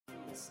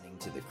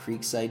to the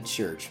Creekside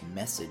Church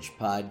Message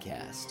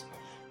Podcast.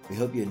 We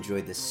hope you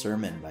enjoyed this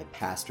sermon by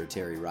Pastor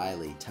Terry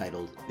Riley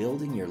titled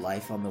Building Your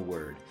Life on the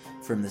Word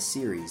from the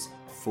series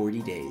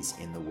 40 Days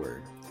in the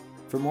Word.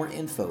 For more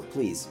info,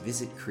 please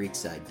visit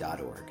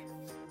creekside.org.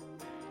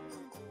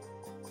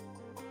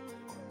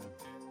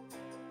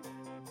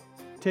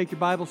 Take your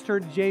Bibles,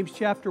 turn to James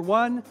chapter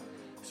 1,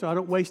 so I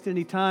don't waste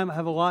any time. I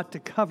have a lot to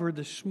cover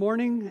this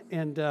morning,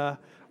 and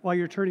while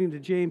you're turning to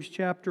James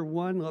chapter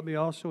 1, let me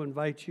also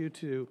invite you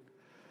to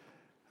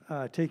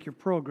take your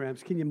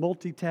programs. Can you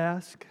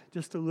multitask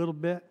just a little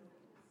bit?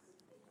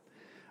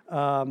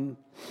 A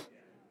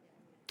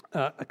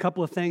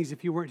couple of things.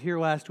 If you weren't here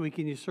last week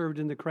and you served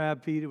in the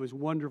crab feed, it was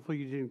wonderful.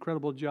 You did an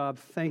incredible job.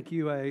 Thank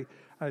you. I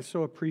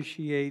so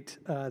appreciate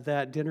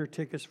that. Dinner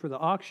tickets for the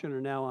auction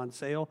are now on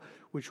sale,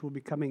 which will be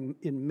coming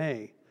in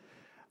May.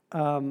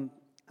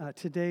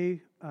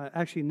 Today,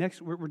 actually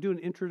next, we're doing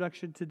an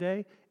introduction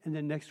today, and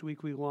then next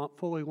week we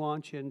fully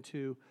launch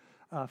into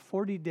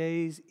 40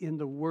 Days in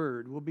the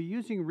Word. We'll be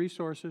using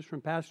resources from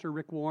Pastor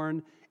Rick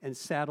Warren and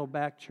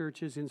Saddleback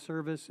churches in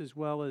service, as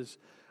well as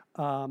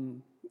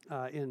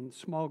in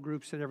small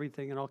groups and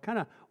everything, and I'll kind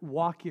of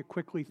walk you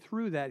quickly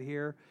through that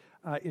here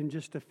in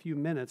just a few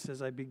minutes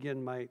as I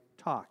begin my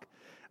talk.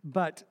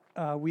 But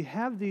we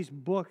have these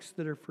books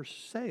that are for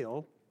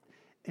sale,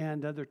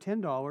 and they're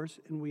 $10,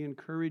 and we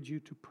encourage you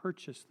to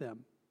purchase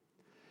them.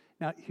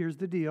 Now, here's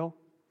the deal.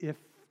 If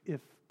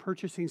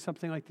purchasing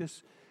something like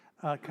this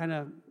kind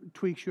of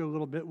tweaks you a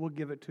little bit, we'll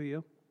give it to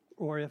you.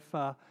 Or if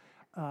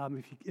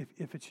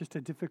it's just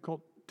a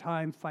difficult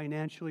time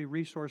financially,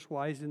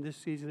 resource-wise in this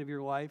season of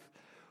your life,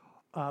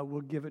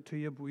 we'll give it to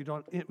you. But we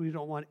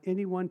don't want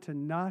anyone to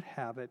not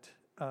have it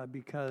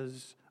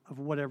because of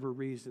whatever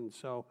reason.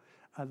 So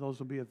those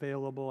will be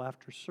available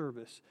after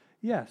service.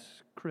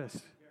 Yes,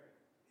 Chris.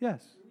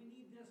 Yes. Do we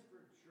need this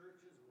for church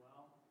as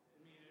well?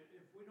 I mean,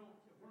 if we're not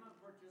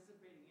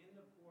participating in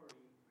the 40,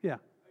 Yeah.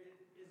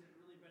 is it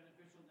really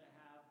beneficial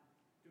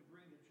to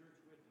bring the church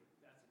with you?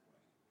 That's the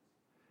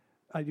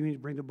question. You mean to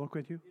bring the book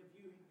with you? Do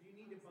you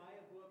need to buy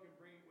a book and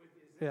bring it with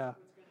you? Is Yeah. that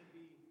what's going to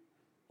be?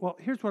 Well,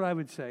 here's what I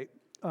would say.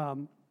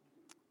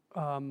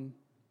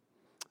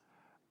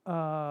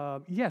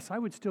 Yes, I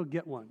would still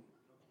get one.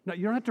 Now,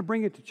 you don't have to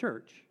bring it to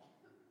church,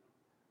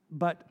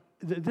 but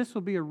this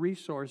will be a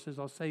resource, as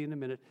I'll say in a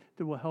minute,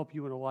 that will help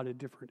you in a lot of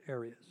different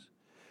areas.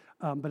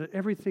 But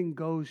everything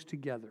goes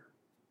together,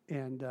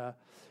 and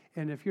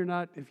if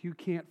you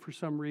can't for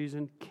some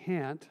reason,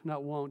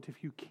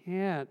 if you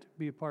can't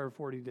be a part of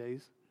 40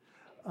 days,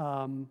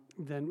 then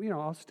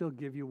I'll still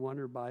give you one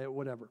or buy it,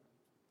 whatever,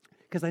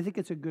 because I think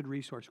it's a good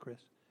resource,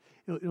 Chris.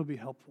 It'll be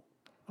helpful.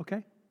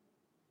 Okay.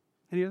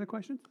 Any other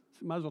questions?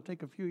 Might as well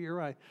take a few here.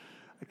 I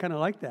kind of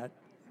like that.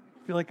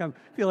 Feel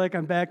like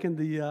I'm back in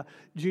the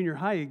junior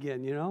high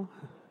again,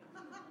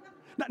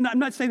 I'm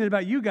not saying that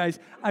about you guys.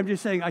 I'm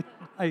just saying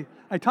I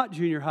taught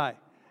junior high,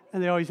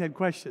 and they always had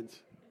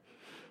questions.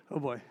 Oh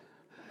boy.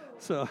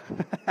 So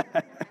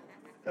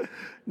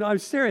no, I'm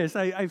serious.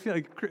 I feel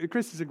like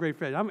Chris is a great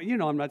friend.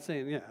 I'm not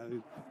saying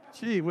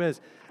gee whiz.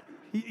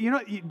 Do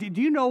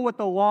you know what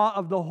the law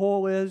of the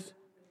hole is?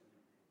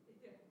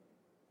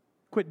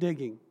 Quit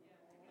digging.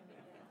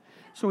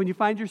 So when you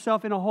find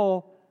yourself in a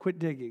hole, quit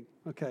digging.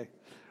 Okay.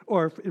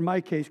 Or in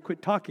my case,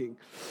 quit talking.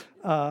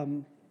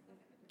 So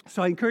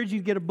I encourage you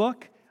to get a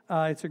book.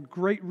 It's a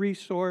great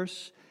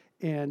resource,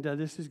 and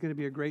this is going to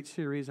be a great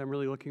series. I'm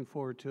really looking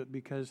forward to it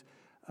because,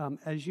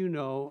 as you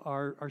know,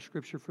 our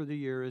scripture for the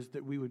year is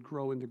that we would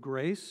grow in the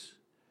grace,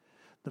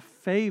 the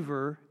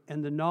favor,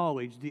 and the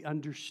knowledge, the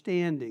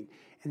understanding.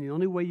 And the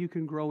only way you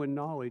can grow in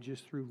knowledge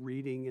is through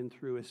reading and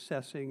through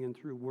assessing and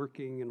through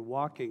working and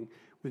walking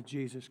with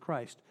Jesus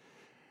Christ.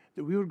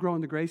 That we would grow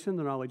in the grace and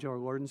the knowledge of our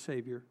Lord and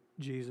Savior,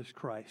 Jesus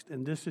Christ.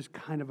 And this is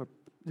kind of a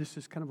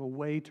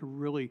way to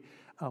really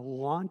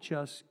launch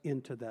us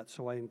into that.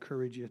 So I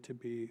encourage you to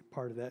be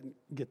part of that and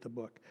get the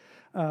book.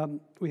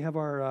 We have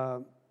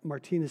our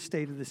Martinez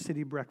State of the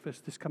City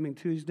breakfast this coming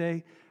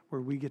Tuesday,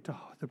 where we get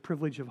the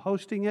privilege of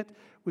hosting it.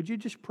 Would you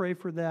just pray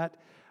for that?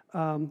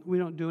 We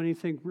don't do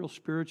anything real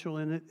spiritual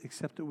in it,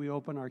 except that we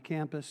open our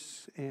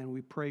campus and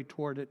we pray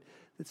toward it,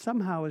 that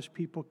somehow as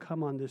people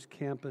come on this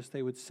campus,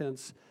 they would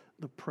sense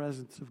the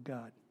presence of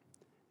God.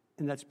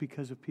 And that's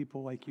because of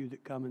people like you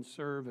that come and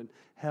serve and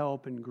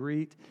help and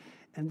greet.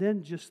 And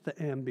then just the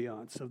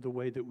ambiance of the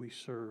way that we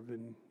serve.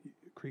 And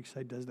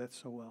Creekside does that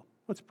so well.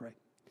 Let's pray.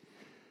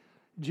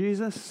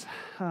 Jesus,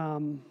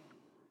 more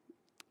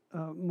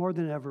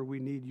than ever, we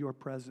need your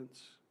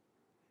presence.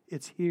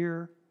 It's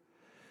here.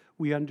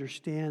 We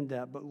understand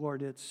that. But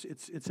Lord, it's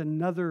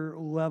another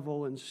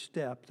level and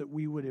step that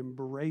we would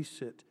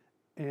embrace it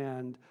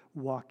and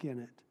walk in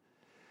it.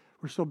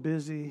 We're so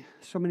busy.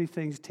 So many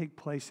things take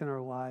place in our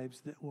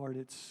lives that, Lord,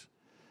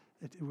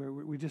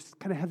 we just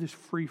kind of have this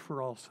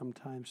free-for-all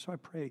sometimes. So I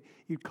pray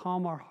you'd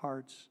calm our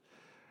hearts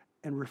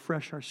and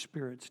refresh our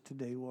spirits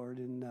today, Lord.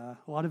 And a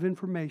lot of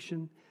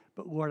information,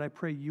 but, Lord, I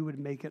pray you would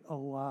make it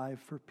alive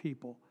for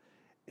people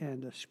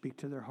and speak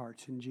to their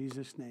hearts. In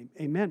Jesus' name,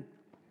 amen.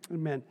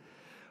 Amen.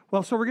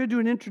 Well, so we're going to do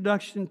an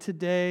introduction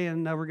today,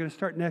 and we're going to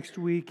start next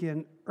week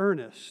in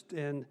earnest.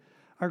 And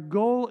our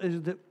goal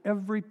is that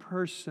every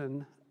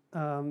person,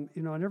 and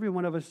every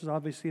one of us is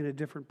obviously in a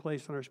different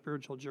place on our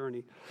spiritual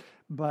journey,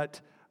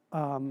 but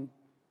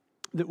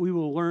that we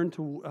will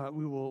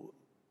we will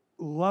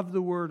love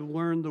the Word,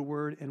 learn the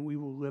Word, and we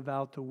will live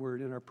out the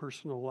Word in our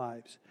personal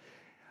lives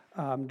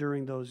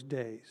during those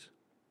days.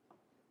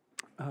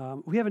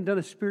 We haven't done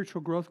a spiritual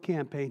growth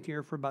campaign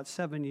here for about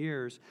 7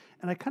 years,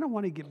 and I kind of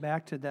want to get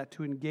back to that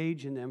to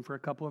engage in them for a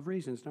couple of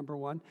reasons. Number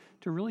one,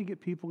 to really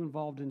get people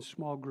involved in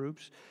small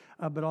groups,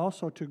 but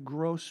also to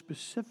grow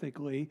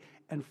specifically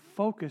and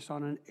focus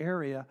on an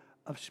area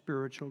of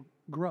spiritual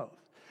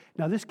growth.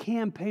 Now, this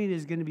campaign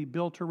is going to be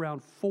built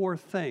around 4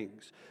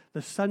 things: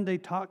 the Sunday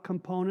talk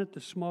component,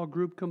 the small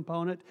group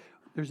component,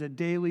 there's a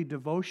daily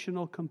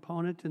devotional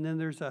component, and then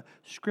there's a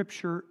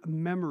scripture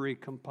memory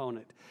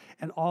component.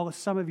 And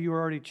some of you are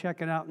already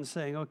checking out and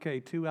saying,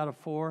 okay, 2 out of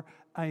 4,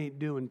 I ain't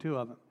doing 2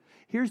 of them.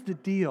 Here's the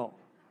deal.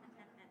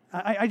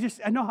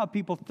 I know how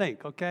people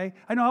think, okay?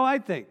 I know how I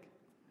think.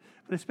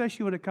 But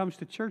especially when it comes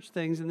to church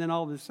things, and then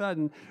all of a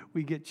sudden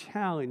we get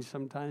challenged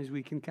sometimes.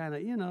 We can kind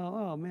of,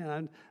 oh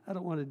man, I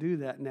don't want to do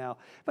that now.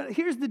 But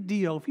here's the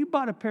deal. If you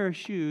bought a pair of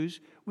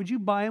shoes, would you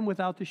buy them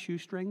without the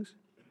shoestrings?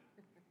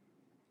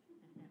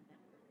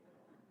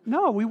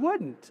 No, we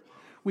wouldn't.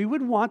 We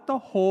would want the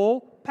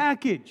whole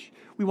package.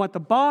 We want the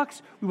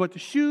box, we want the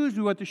shoes,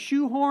 we want the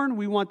shoehorn,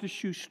 we want the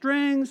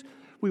shoestrings,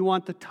 we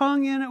want the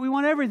tongue in it, we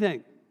want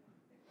everything.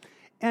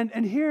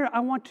 And here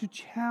I want to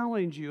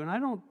challenge you, and I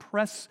don't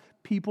press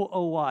people a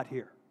lot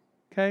here,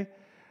 okay?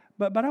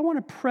 But I want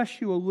to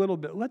press you a little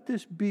bit. Let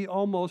this be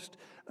almost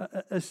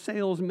a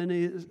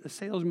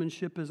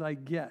salesmanship as I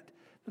get.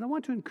 And I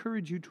want to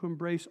encourage you to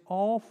embrace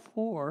all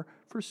 4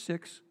 for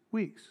 6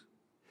 weeks,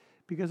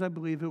 because I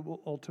believe it will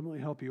ultimately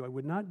help you. I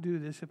would not do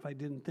this if I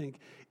didn't think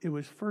it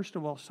was, first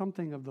of all,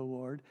 something of the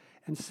Lord,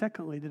 and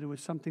secondly, that it was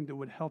something that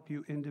would help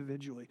you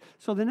individually.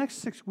 So the next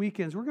 6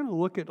 weekends, we're going to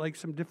look at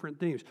some different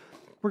themes.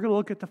 We're going to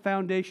look at the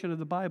foundation of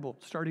the Bible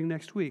starting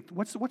next week.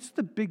 What's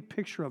the big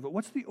picture of it?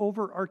 What's the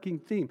overarching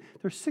theme?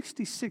 There's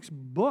 66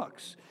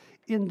 books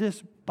in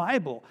this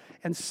Bible,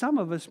 and some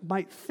of us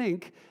might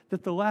think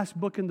that the last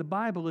book in the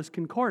Bible is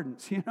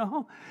concordance,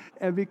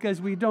 and because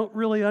we don't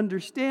really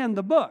understand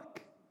the book.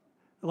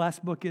 The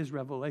last book is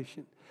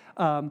Revelation.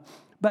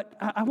 But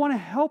I want to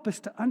help us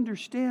to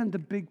understand the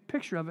big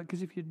picture of it,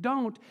 because if you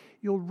don't,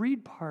 you'll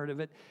read part of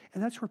it,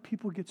 and that's where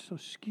people get so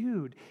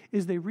skewed,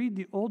 is they read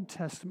the Old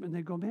Testament and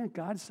they go, man,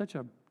 God's such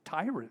a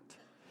tyrant.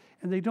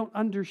 And they don't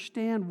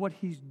understand what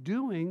he's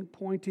doing,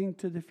 pointing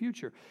to the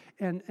future.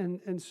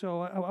 And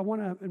so I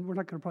want to, and we're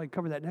not going to probably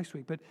cover that next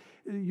week, but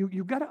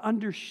you've got to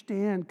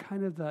understand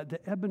kind of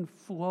the ebb and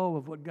flow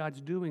of what God's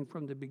doing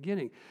from the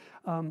beginning.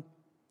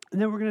 And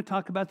then we're going to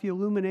talk about the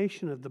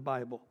illumination of the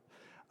Bible.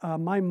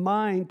 My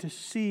mind to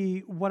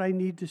see what I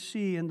need to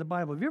see in the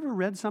Bible. Have you ever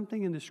read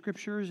something in the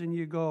Scriptures and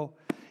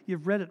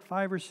you've read it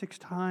 5 or 6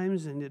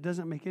 times and it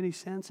doesn't make any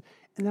sense?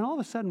 And then all of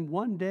a sudden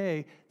one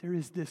day there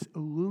is this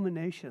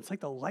illumination. It's like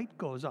the light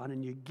goes on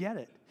and you get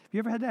it. Have you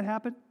ever had that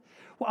happen?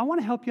 Well, I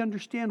want to help you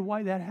understand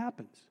why that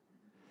happens,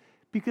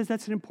 because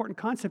that's an important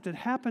concept. It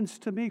happens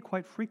to me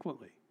quite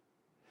frequently.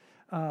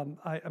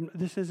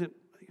 This isn't,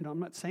 I'm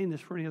not saying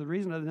this for any other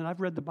reason other than I've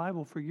read the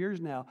Bible for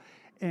years now,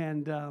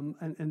 and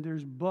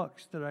there's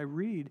books that I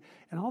read,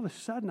 and all of a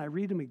sudden I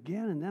read them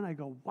again, and then I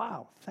go,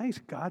 wow, thanks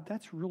God,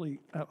 that's really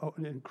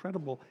an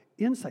incredible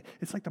insight.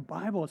 It's like the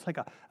Bible, it's like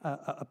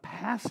a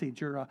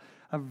passage or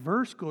a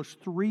verse goes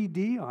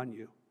 3D on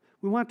you.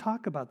 We want to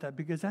talk about that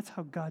because that's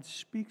how God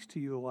speaks to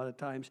you a lot of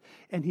times,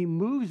 and he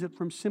moves it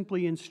from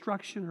simply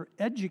instruction or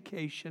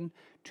education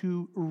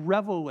to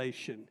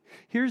revelation.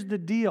 Here's the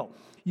deal.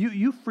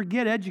 You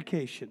forget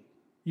education.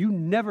 You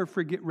never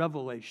forget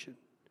revelation.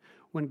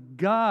 When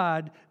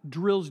God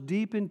drills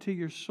deep into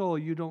your soul,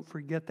 you don't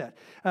forget that.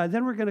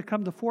 Then we're going to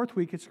come the 4th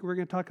week. We're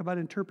going to talk about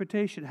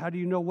interpretation. How do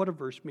you know what a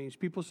verse means?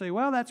 People say,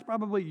 well, that's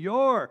probably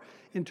your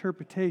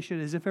interpretation,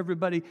 as if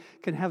everybody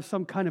can have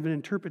some kind of an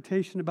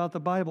interpretation about the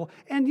Bible.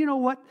 And you know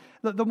what?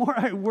 The more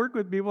I work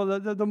with people,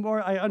 the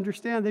more I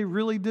understand they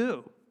really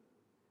do.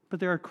 But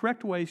there are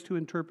correct ways to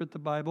interpret the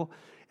Bible,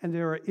 and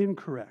there are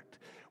incorrect.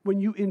 When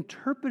you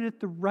interpret it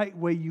the right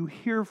way, you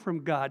hear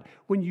from God.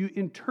 When you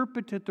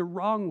interpret it the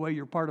wrong way,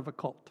 you're part of a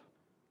cult.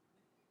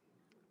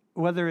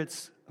 Whether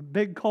it's a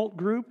big cult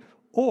group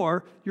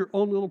or your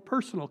own little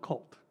personal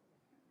cult.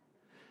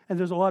 And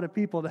there's a lot of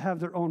people that have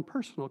their own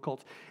personal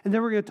cults. And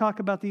then we're going to talk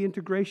about the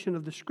integration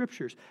of the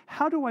Scriptures.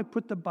 How do I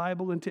put the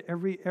Bible into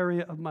every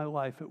area of my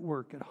life, at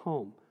work, at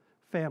home,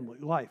 family,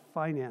 life,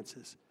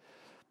 finances?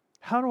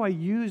 How do I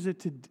use it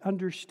to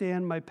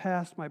understand my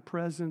past, my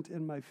present,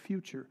 and my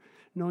future,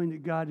 knowing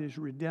that God is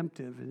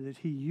redemptive and that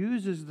he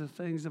uses the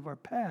things of our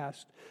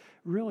past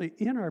really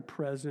in our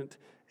present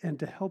and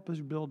to help us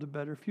build a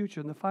better future?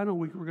 In the final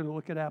week, we're going to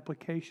look at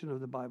application of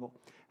the Bible.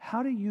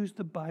 How to use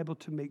the Bible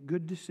to make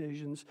good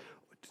decisions,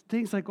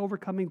 things like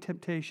overcoming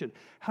temptation,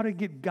 how to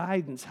get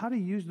guidance, how to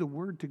use the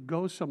word to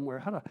go somewhere,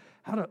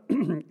 how to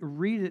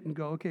read it and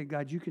go, okay,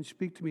 God, you can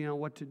speak to me on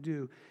what to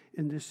do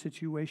in this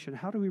situation.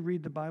 How do we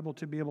read the Bible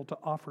to be able to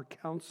offer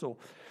counsel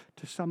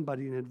to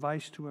somebody and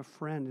advice to a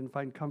friend and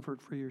find comfort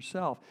for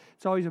yourself?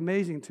 It's always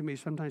amazing to me.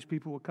 Sometimes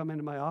people will come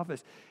into my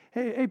office,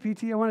 hey,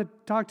 PT, I want to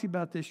talk to you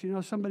about this. You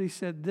know, somebody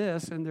said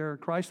this and they're a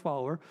Christ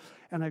follower.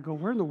 And I go,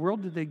 where in the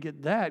world did they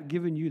get that,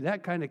 giving you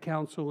that kind of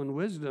counsel and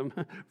wisdom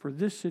for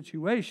this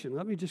situation?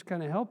 Let me just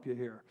kind of help you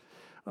here.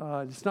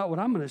 It's not what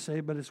I'm going to say,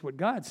 but it's what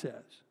God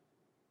says.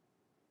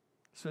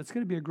 So it's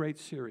going to be a great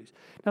series.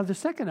 Now, the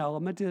second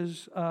element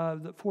is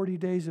the 40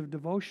 days of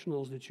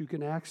devotionals that you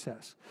can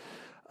access.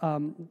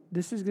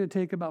 This is going to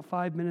take about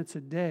 5 minutes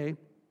a day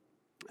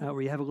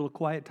where you have a little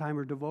quiet time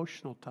or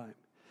devotional time.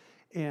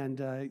 And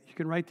you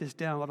can write this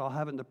down, but I'll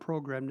have it in the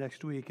program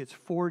next week. It's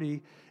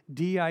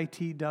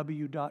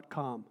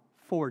 40ditw.com.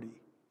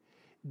 40.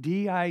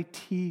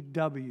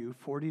 DITW,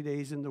 40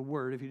 days in the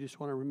Word, if you just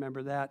want to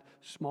remember that,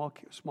 small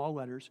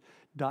letters,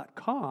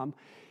 .com.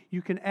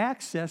 You can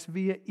access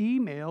via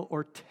email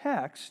or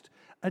text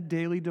a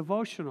daily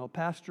devotional.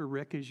 Pastor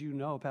Rick, as you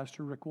know,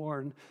 Pastor Rick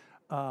Warren,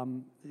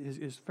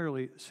 is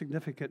fairly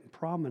significant and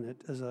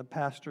prominent as a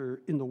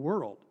pastor in the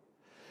world.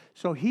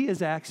 So he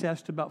has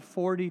access to about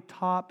 40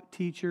 top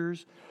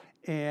teachers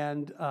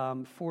and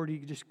 40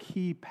 just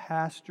key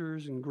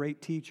pastors and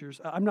great teachers.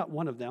 I'm not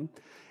one of them,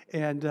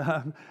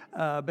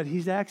 but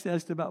he's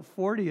accessed to about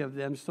 40 of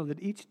them so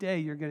that each day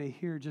you're going to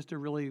hear just a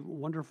really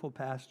wonderful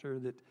pastor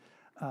that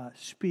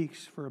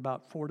speaks for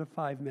about 4 to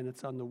 5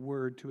 minutes on the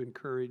Word to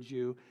encourage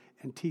you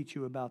and teach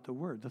you about the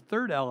Word. The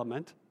third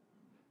element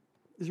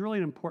is really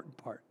an important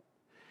part.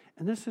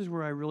 And this is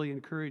where I really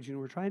encourage you.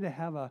 We're trying to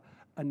have a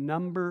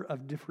number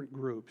of different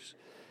groups.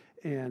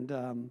 And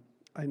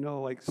I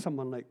know like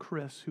someone like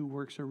Chris who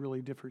works a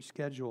really different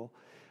schedule.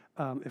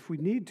 If we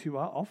need to,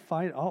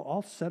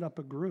 I'll set up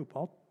a group.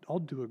 I'll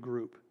do a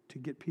group to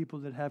get people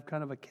that have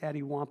kind of a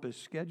cattywampus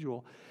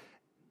schedule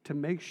to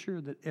make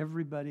sure that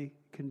everybody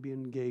can be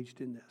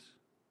engaged in this.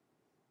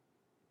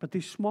 But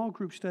these small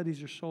group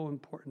studies are so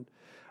important.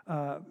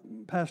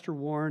 Pastor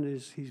Warren,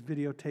 he's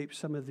videotaped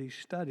some of these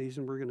studies,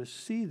 and we're going to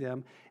see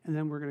them, and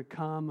then we're going to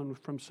come, and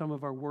from some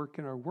of our work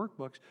in our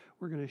workbooks,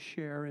 we're going to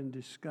share and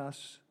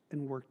discuss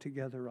and work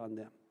together on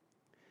them.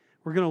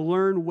 We're going to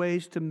learn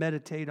ways to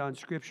meditate on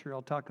Scripture.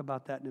 I'll talk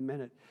about that in a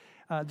minute.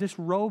 This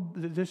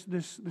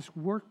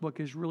workbook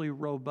is really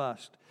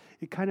robust.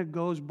 It kind of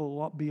goes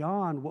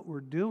beyond what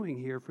we're doing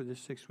here for this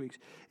 6 weeks.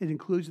 It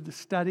includes the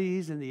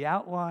studies and the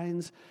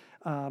outlines,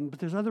 but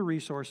there's other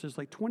resources,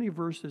 like 20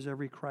 verses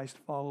every Christ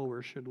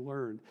follower should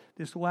learn.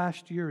 This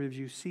last year, as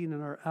you've seen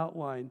in our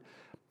outline,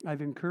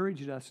 I've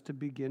encouraged us to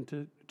begin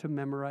to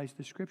memorize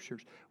the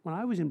Scriptures. When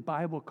I was in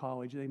Bible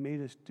college, they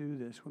made us do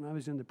this. When I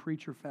was in the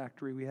preacher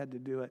factory, we had to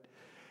do it.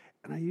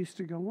 And I used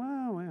to go,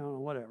 well,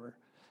 whatever.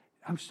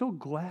 I'm so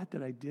glad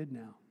that I did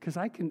now, because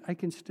I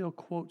can still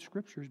quote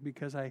Scriptures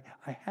because I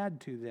had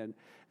to then.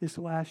 This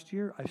last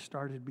year, I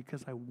started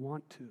because I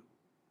want to.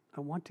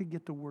 I want to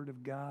get the Word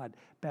of God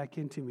back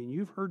into me. And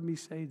you've heard me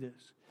say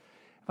this.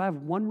 If I have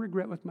one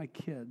regret with my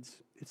kids,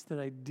 it's that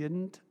I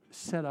didn't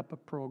set up a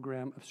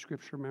program of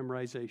Scripture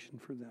memorization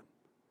for them.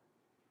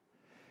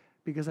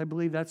 Because I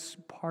believe that's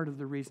part of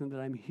the reason that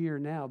I'm here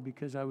now,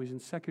 because I was in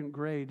second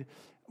grade,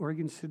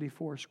 Oregon City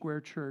Four Square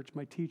Church.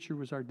 My teacher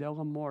was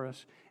Ardella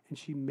Morris, and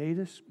she made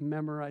us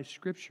memorize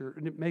Scripture,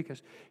 and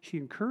she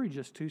encouraged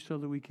us to so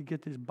that we could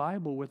get this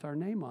Bible with our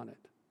name on it.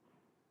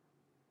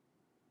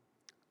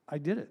 I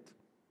did it.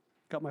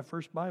 Got my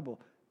first Bible,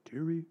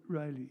 Terry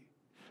Riley,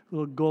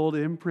 little gold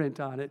imprint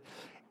on it.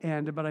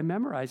 But I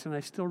memorized, and I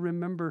still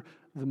remember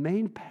the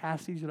main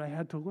passage that I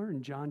had to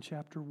learn, John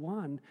chapter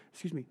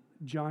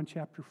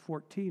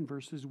 14,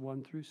 verses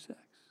 1 through 6.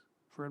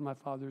 For in my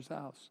Father's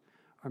house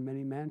are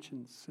many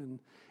mansions, and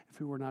if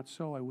it were not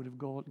so, I would have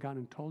gone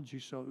and told you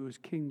so. It was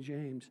King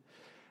James.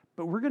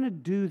 But we're going to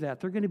do that.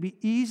 They're going to be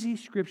easy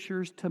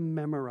scriptures to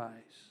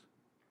memorize.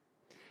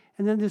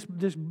 And then this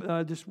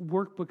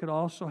workbook, it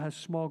also has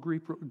small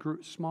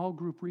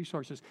group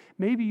resources.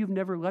 Maybe you've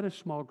never led a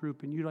small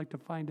group and you'd like to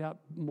find out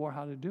more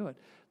how to do it.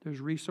 There's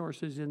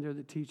resources in there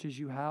that teaches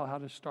you how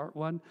to start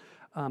one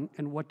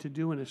and what to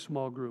do in a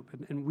small group.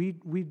 And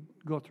we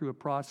go through a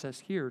process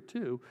here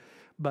too,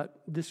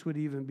 but this would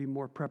even be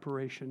more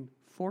preparation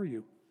for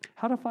you.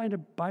 How to find a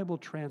Bible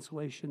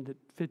translation that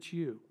fits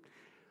you.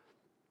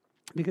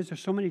 Because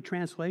there's so many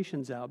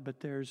translations out,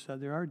 but there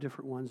are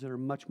different ones that are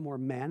much more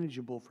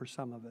manageable for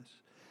some of us.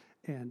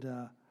 And,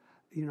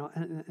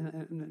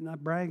 and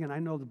not bragging, I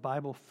know the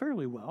Bible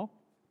fairly well,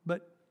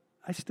 but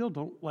I still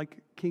don't like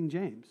King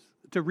James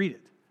to read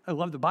it. I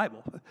love the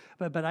Bible,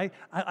 but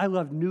I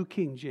love New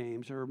King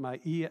James or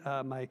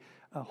my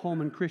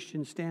Holman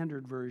Christian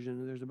Standard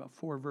Version. There's about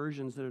 4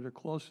 versions that are the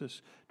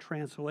closest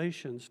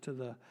translations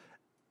to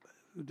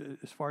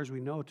as far as we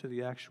know, to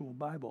the actual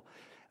Bible.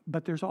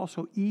 But there's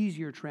also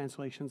easier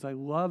translations. I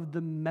love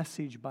the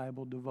Message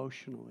Bible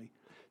devotionally.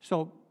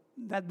 So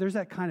there's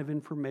that kind of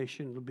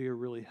information that'll be a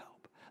really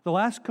help. The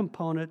last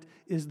component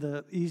is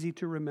the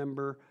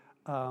easy-to-remember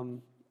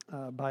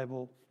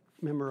Bible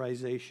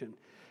memorization.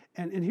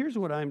 And here's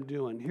what I'm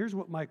doing. Here's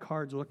what my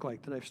cards look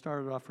like that I've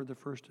started off for the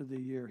first of the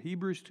year.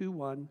 Hebrews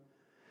 2:1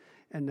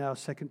 and now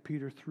 2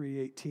 Peter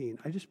 3:18.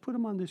 I just put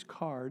them on this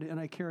card, and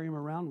I carry them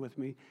around with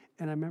me,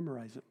 and I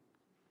memorize them.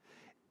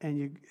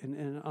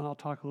 And I'll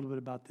talk a little bit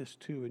about this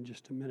too in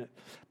just a minute.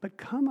 But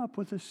come up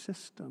with a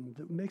system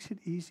that makes it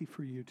easy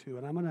for you to.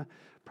 And I'm going to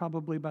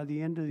probably by the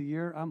end of the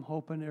year, I'm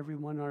hoping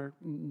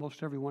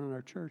most everyone in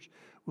our church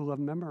will have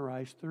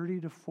memorized 30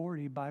 to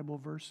 40 Bible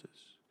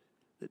verses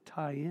that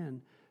tie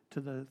in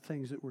to the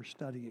things that we're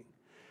studying.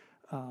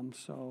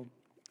 So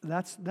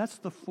that's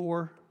the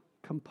 4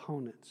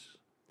 components.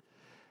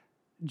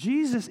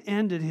 Jesus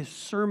ended his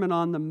Sermon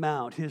on the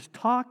Mount, his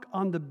talk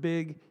on the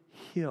big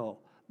hill,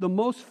 the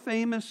most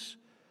famous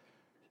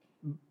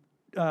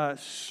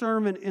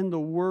sermon in the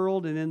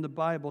world and in the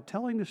Bible,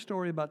 telling the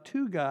story about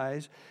 2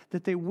 guys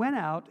that they went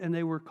out and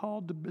they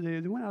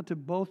went out to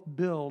both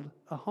build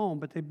a home,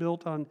 but they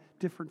built on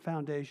different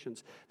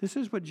foundations. This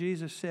is what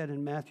Jesus said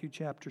in Matthew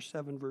chapter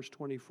 7, verse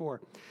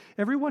 24.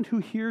 Everyone who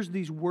hears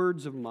these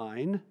words of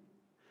mine,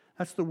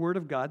 that's the word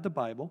of God, the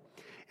Bible,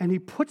 and he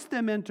puts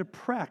them into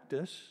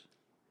practice,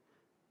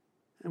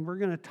 and we're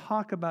going to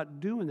talk about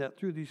doing that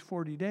through these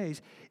 40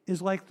 days,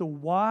 is like the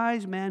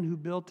wise man who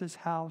built his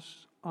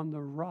house on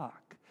the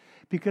rock.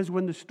 Because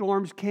when the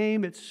storms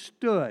came, it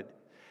stood.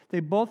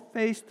 They both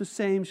faced the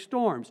same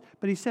storms.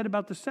 But he said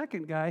about the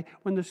second guy,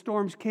 when the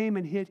storms came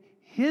and hit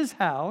his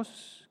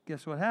house,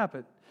 guess what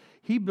happened?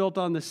 He built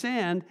on the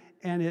sand,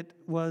 and it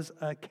was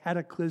a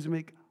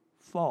cataclysmic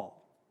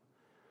fall.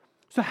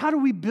 So how do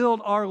we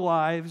build our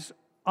lives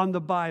on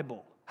the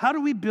Bible? How do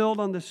we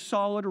build on the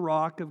solid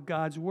rock of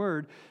God's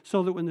Word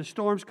so that when the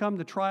storms come,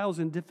 the trials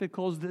and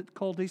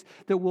difficulties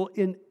that will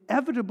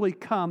inevitably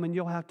come and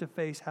you'll have to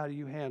face, how do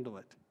you handle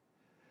it?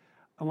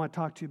 I want to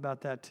talk to you about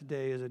that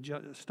today as a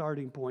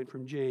starting point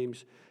from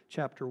James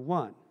chapter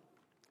 1.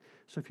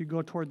 So if you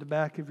go toward the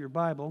back of your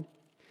Bible,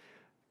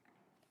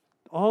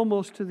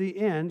 almost to the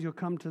end, you'll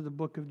come to the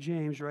book of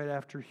James right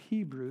after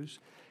Hebrews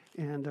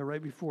and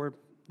right before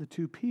the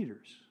 2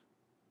 Peters.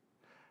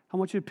 I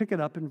want you to pick it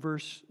up in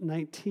verse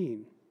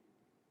 19.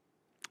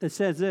 It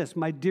says this,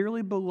 "My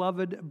dearly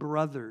beloved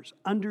brothers,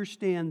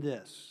 understand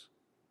this."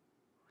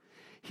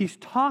 He's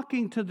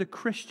talking to the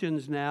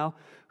Christians now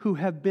who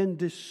have been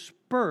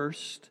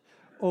dispersed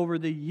over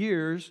the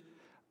years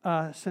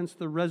since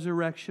the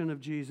resurrection of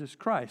Jesus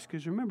Christ.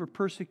 Because remember,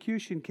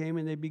 persecution came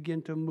and they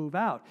began to move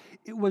out.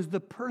 It was the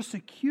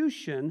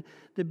persecution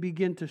that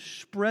began to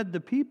spread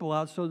the people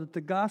out so that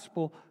the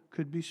gospel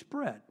could be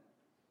spread.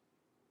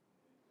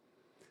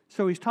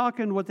 So he's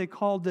talking what they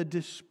call the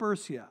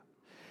dispersia.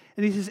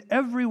 And he says,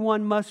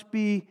 everyone must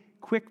be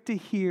quick to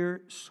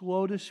hear,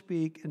 slow to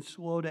speak, and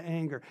slow to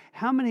anger.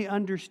 How many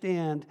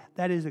understand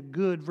that is a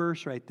good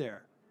verse right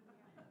there?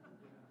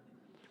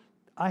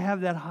 I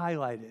have that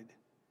highlighted.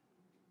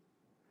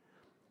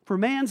 For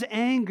man's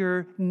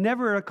anger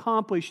never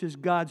accomplishes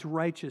God's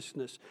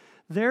righteousness.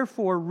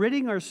 Therefore,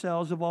 ridding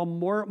ourselves of all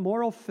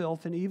moral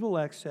filth and evil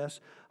excess,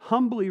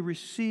 humbly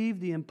receive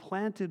the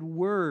implanted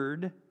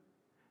word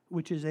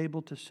which is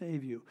able to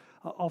save you.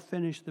 I'll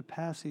finish the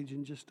passage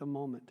in just a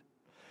moment.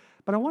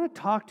 But I want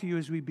to talk to you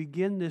as we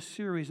begin this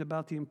series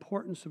about the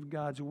importance of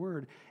God's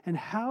Word and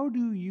how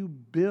do you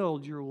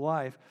build your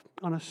life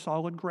on a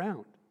solid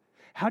ground?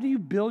 How do you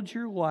build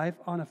your life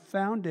on a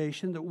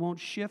foundation that won't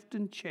shift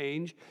and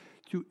change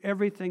through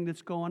everything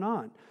that's going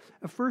on?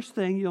 The first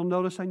thing you'll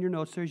notice on your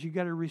notes there is you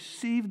got to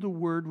receive the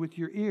Word with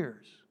your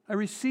ears. I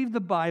receive the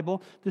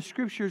Bible, the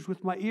Scriptures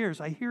with my ears.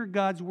 I hear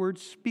God's Word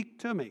speak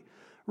to me.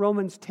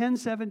 Romans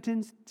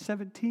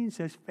 10:17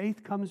 says,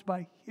 faith comes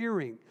by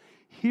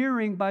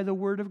hearing by the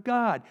Word of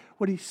God.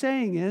 What he's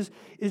saying is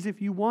if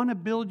you want to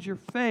build your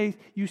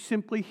faith, you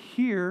simply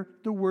hear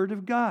the Word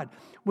of God.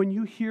 When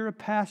you hear a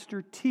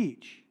pastor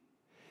teach,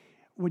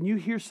 when you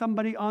hear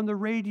somebody on the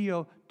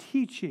radio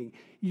teaching,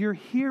 you're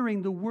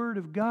hearing the Word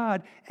of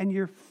God and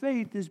your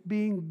faith is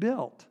being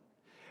built.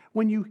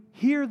 When you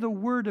hear the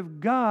Word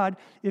of God,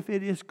 if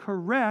it is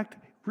correct,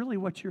 really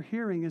what you're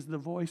hearing is the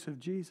voice of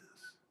Jesus.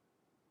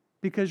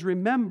 Because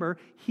remember,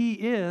 He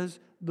is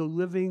the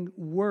living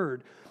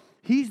Word.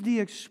 He's the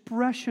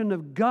expression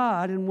of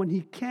God, and when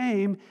He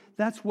came,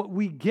 that's what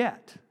we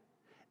get.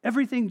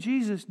 Everything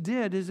Jesus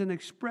did is an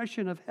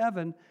expression of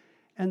heaven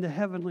and the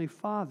Heavenly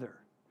Father.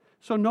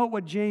 So note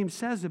what James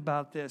says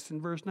about this in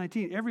verse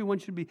 19. Everyone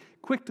should be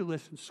quick to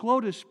listen,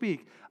 slow to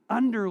speak,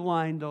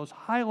 underline those,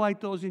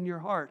 highlight those in your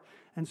heart,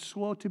 and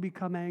slow to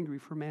become angry,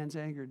 for man's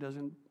anger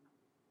doesn't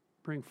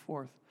bring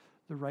forth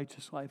the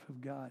righteous life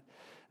of God.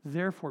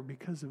 Therefore,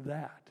 because of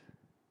that,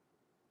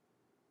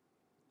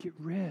 get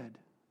rid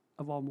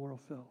of all moral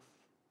filth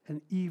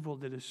and evil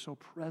that is so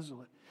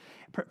prevalent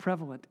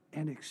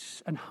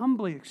and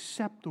humbly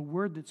accept the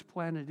word that's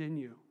planted in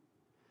you.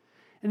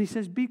 And he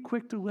says, be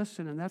quick to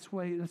listen, and that's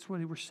what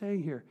we're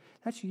saying here.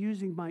 That's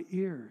using my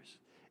ears.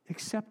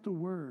 Accept the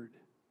word.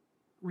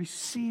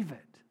 Receive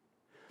it.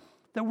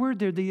 That word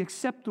there, they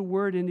accept the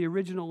word in the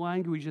original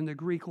language, in the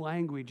Greek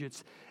language.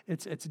 It's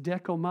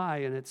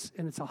dekomai,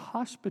 and it's a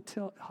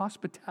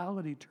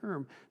hospitality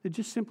term that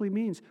just simply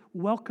means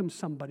welcome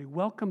somebody,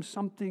 welcome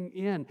something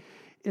in.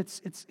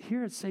 It's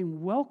here it's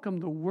saying welcome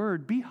the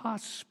word, be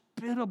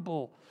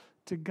hospitable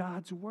to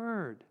God's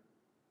word.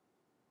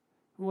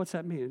 What's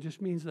that mean? It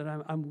just means that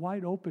I'm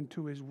wide open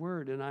to his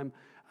word, and I'm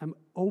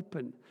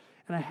open,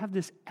 and I have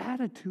this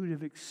attitude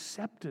of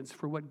acceptance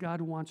for what God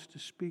wants to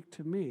speak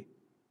to me.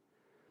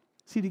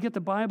 See, to get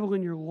the Bible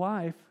in your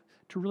life,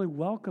 to really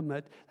welcome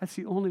it, that's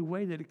the only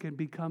way that it can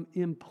become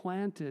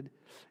implanted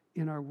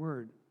in our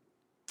word.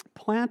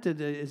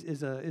 Planted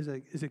is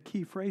a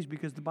key phrase,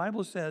 because the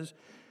Bible says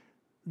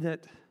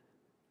that,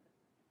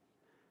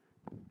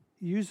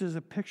 uses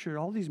a picture,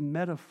 all these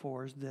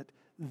metaphors, that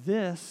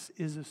this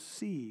is a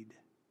seed.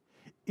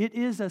 It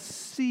is a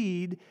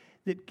seed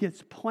that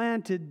gets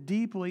planted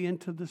deeply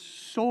into the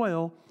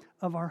soil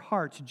of our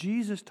hearts.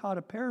 Jesus taught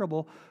a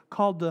parable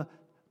called the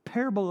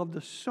parable of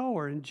the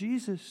sower, and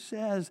Jesus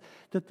says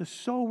that the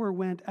sower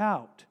went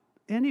out.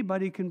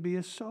 Anybody can be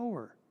a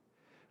sower,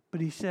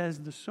 but he says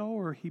the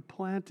sower, he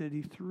planted,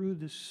 he threw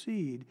the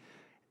seed,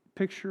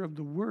 picture of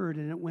the word,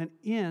 and it went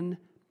in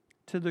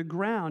to the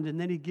ground, and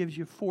then he gives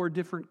you 4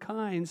 different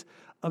kinds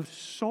of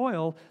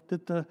soil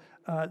that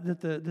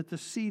the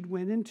seed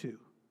went into.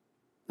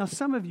 Now,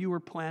 some of you are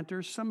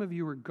planters, some of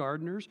you are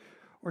gardeners,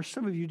 or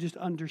some of you just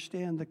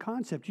understand the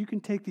concept. You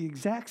can take the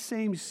exact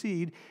same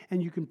seed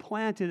and you can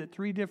plant it at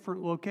 3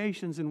 different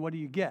locations, and what do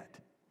you get?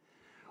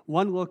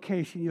 One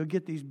location, you'll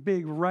get these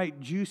big, ripe,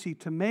 juicy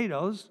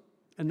tomatoes.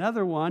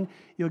 Another one,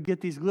 you'll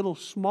get these little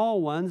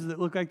small ones that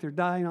look like they're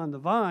dying on the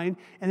vine,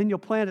 and then you'll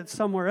plant it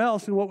somewhere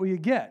else, and what will you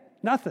get?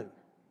 Nothing.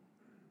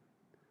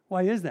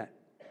 Why is that?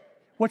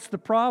 What's the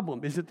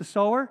problem? Is it the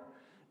sower?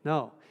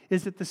 No.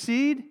 Is it the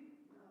seed?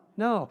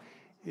 No.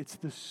 It's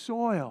the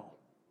soil.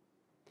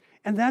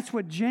 And that's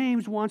what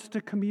James wants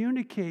to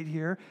communicate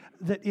here,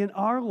 that in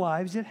our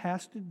lives it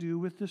has to do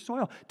with the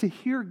soil. To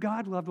hear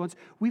God, loved ones,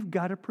 we've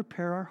got to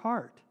prepare our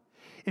heart.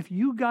 If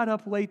you got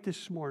up late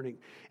this morning,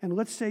 and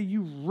let's say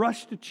you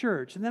rushed to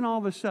church, and then all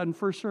of a sudden,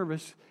 first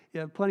service, you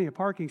have plenty of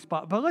parking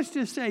spots. But let's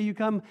just say you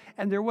come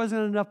and there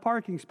wasn't enough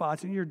parking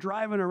spots, and you're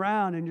driving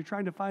around and you're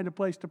trying to find a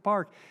place to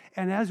park.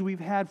 And as we've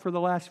had for the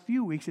last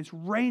few weeks, it's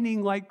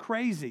raining like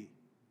crazy.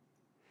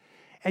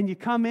 And you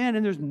come in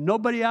and there's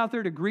nobody out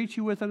there to greet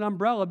you with an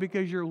umbrella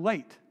because you're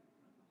late.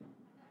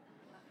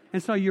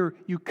 And so you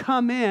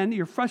come in,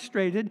 you're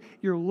frustrated,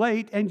 you're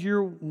late, and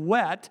you're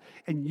wet,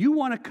 and you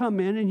want to come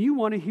in and you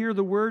want to hear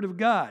the word of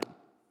God.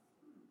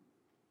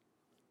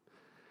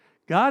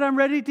 God, I'm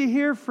ready to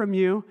hear from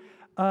you.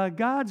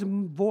 God's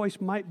voice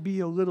might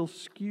be a little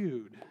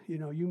skewed. You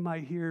know, you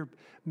might hear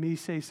me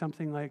say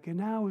something like, and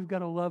now we've got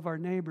to love our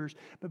neighbors,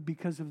 but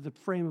because of the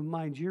frame of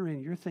mind you're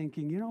in, you're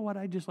thinking, you know what,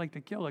 I'd just like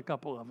to kill a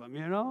couple of them,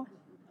 you know?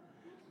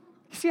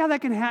 You see how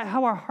that can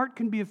how our heart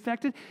can be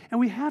affected? And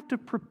we have to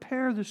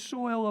prepare the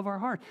soil of our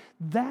heart.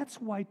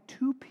 That's why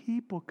 2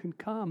 people can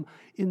come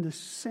in the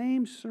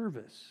same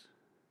service.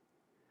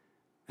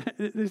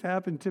 This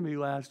happened to me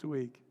last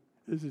week.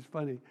 This is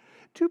funny.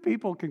 2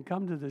 people can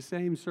come to the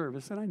same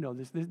service, and I know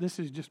this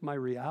is just my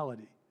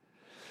reality.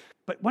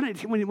 But when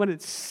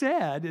it's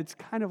said, it's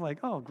kind of like,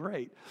 oh,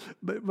 great.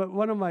 But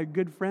one of my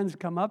good friends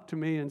come up to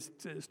me and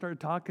started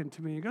talking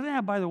to me. He goes,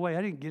 yeah, by the way,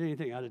 I didn't get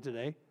anything out of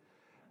today.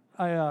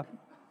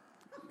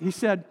 He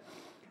said,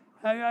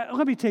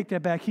 let me take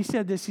that back. He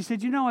said this. He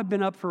said, you know, I've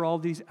been up for all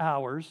these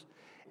hours,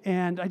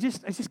 and I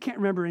just can't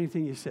remember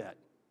anything you said.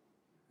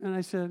 And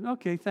I said,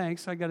 okay,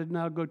 thanks. I got to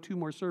now go 2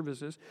 more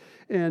services.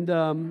 And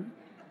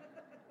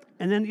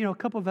then, you know, a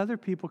couple of other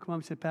people come up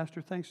and said,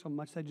 Pastor, thanks so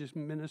much. That just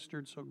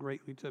ministered so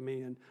greatly to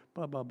me, and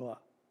blah, blah, blah.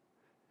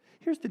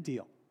 Here's the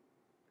deal.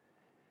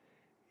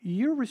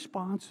 You're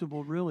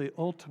responsible, really,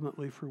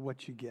 ultimately, for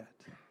what you get.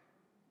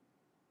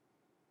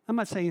 I'm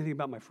not saying anything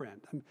about my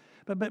friend,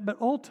 but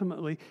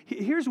ultimately,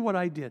 here's what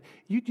I did.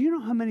 Do you know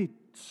how many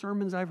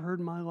sermons I've heard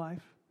in my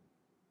life?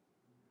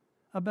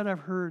 I bet I've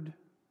heard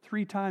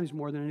 3 times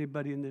more than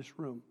anybody in this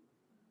room.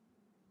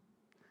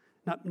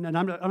 I'm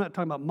not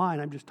talking about mine.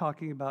 I'm just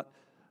talking about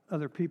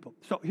other people.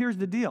 So here's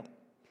the deal.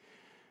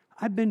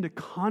 I've been to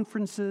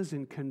conferences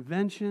and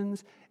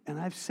conventions, and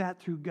I've sat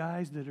through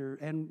guys that are,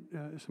 and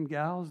some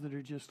gals that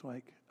are just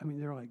like, I mean,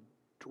 they're like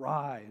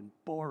dry and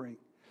boring.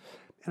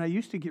 And I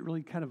used to get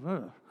really kind of,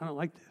 I don't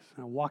like this,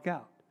 and I walk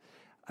out.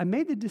 I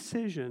made the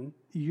decision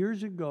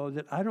years ago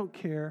that I don't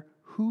care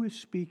who is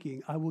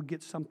speaking, I will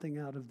get something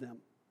out of them.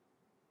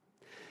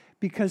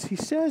 Because he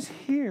says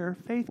here,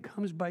 faith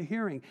comes by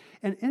hearing.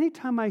 And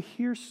anytime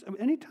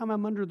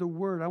I'm under the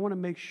word, I want to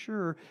make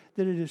sure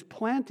that it is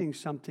planting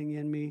something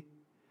in me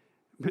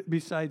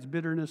besides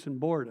bitterness and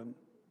boredom.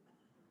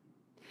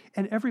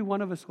 And every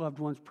one of us, loved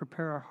ones,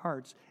 prepare our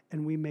hearts,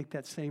 and we make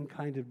that same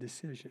kind of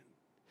decision.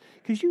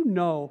 Because you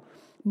know,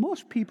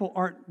 most people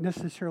aren't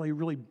necessarily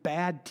really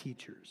bad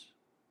teachers.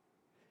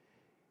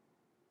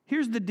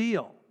 Here's the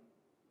deal.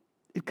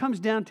 It comes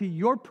down to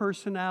your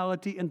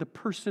personality and the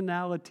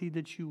personality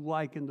that you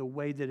like and the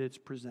way that it's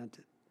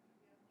presented.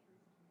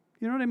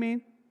 You know what I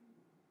mean?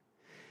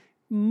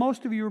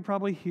 Most of you are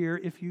probably here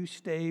if you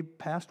stay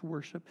past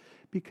worship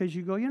because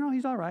you go,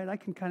 he's all right. I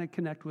can kind of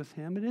connect with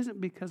him. It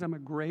isn't because I'm a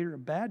great or a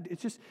bad.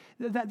 It's just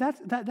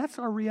that's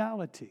our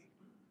reality.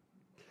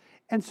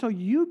 And so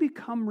you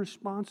become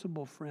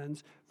responsible,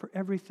 friends, for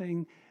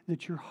everything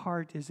that your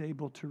heart is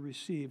able to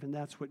receive. And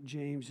that's what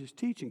James is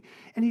teaching.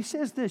 And he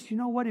says this, you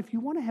know what? If you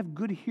want to have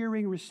good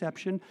hearing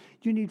reception,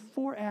 you need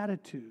 4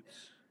 attitudes.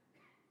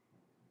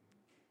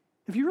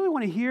 If you really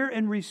want to hear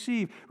and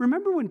receive,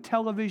 remember when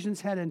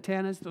televisions had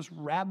antennas, those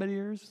rabbit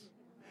ears?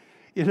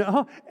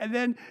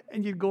 And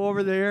you'd go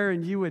over there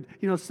and you would,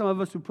 some of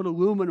us would put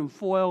aluminum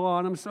foil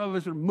on them. Some of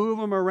us would move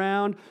them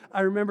around.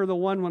 I remember the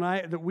one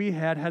that we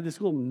had this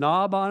little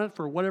knob on it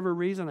for whatever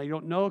reason. I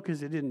don't know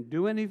because it didn't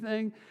do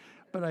anything,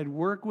 but I'd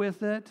work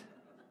with it.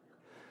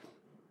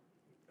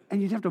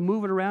 And you'd have to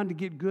move it around to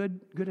get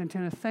good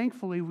antenna.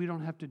 Thankfully, we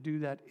don't have to do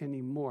that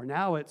anymore.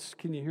 Now it's,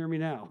 can you hear me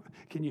now?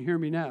 Can you hear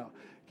me now?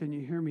 Can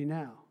you hear me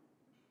now?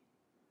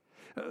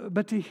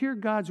 But to hear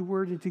God's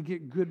word and to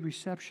get good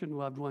reception,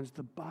 loved ones,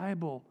 the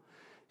Bible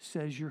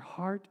says your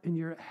heart and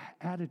your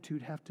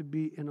attitude have to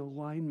be in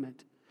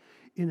alignment,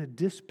 in a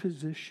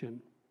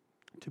disposition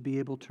to be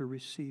able to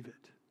receive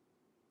it.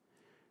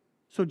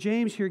 So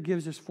James here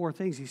gives us 4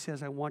 things. He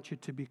says, I want you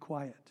to be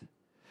quiet.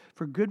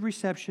 For good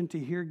reception, to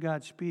hear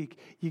God speak,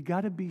 you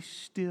got to be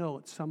still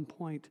at some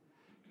point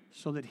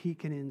so that he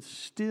can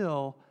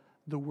instill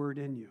the word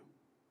in you.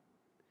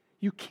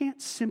 You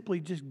can't simply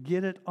just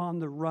get it on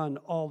the run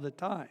all the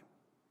time.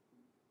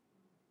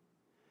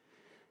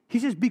 He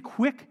says, be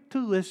quick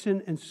to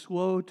listen and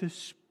slow to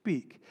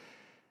speak.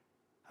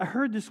 I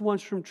heard this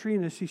once from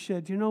Trina. She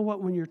said, you know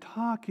what? When you're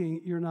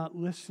talking, you're not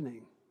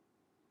listening.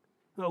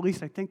 Well, at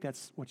least I think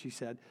that's what she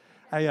said.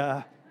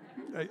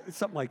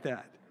 Something like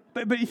that.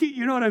 But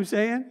you know what I'm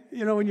saying?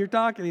 When you're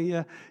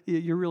talking,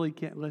 you really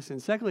can't listen.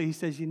 Secondly, he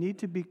says you need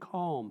to be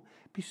calm.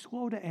 Be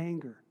slow to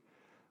anger.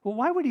 Well,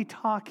 why would he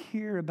talk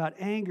here about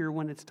anger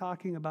when it's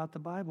talking about the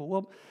Bible?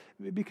 Well,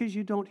 because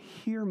you don't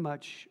hear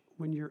much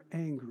when you're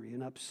angry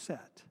and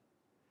upset.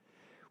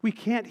 We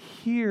can't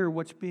hear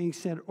what's being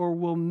said, or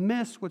we'll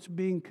miss what's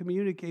being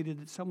communicated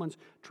that someone's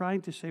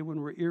trying to say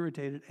when we're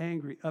irritated,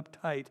 angry,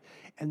 uptight,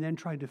 and then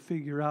trying to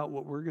figure out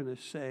what we're going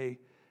to say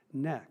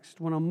next.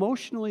 When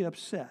emotionally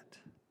upset,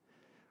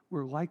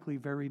 we're likely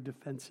very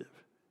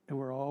defensive, and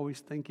we're always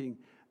thinking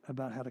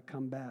about how to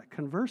come back.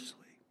 Conversely,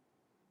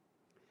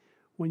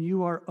 when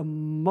you are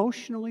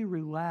emotionally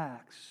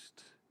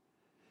relaxed,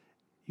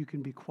 you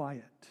can be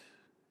quiet,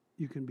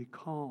 you can be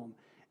calm,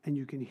 and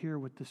you can hear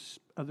what this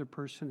other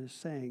person is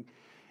saying.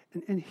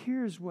 And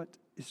here's what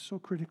is so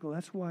critical.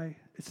 That's why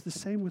it's the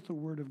same with the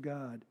Word of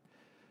God.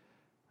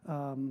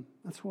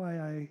 That's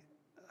why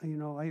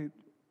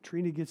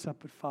Trina gets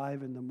up at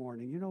 5 in the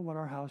morning. You know what?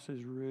 Our house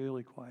is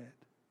really quiet.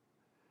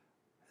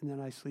 And then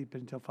I sleep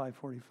until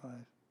 5:45.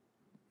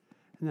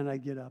 And then I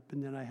get up,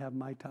 and then I have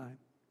my time.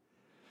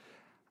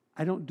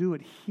 I don't do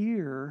it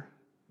here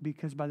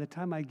because by the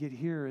time I get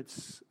here,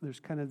 there's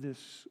kind of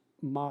this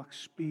Mach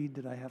speed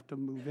that I have to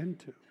move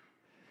into,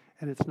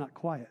 and it's not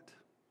quiet.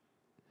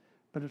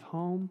 But at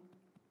home,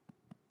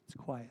 it's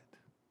quiet.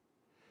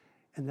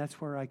 And that's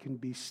where I can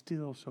be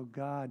still so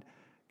God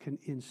can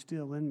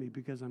instill in me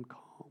because I'm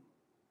calm.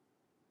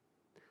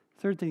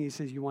 Third thing he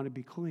says, you want to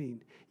be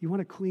clean. You want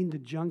to clean the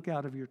junk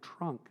out of your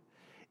trunk.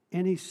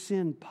 Any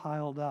sin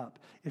piled up.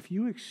 If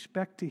you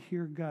expect to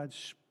hear God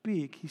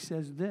speak, he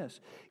says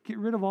this, get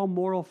rid of all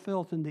moral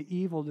filth and the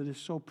evil that is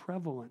so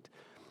prevalent.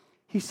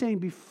 He's saying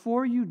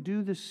before you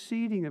do the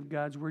seeding of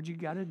God's word, you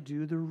got to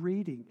do the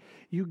reading.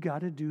 You got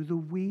to do the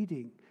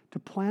weeding. To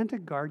plant a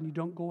garden, you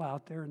don't go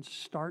out there and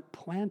start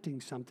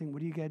planting something. What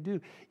do you got to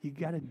do? You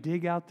got to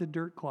dig out the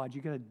dirt clods.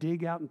 You got to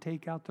dig out and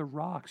take out the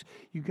rocks.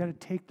 You got to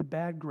take the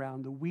bad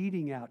ground, the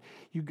weeding out.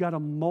 You got to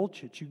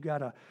mulch it. You got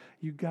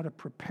to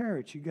prepare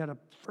it. You got to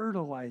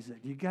fertilize it.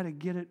 You got to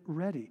get it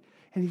ready.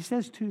 And he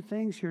says 2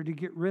 things here to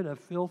get rid of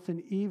filth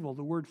and evil.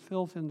 The word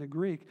filth in the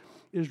Greek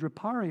is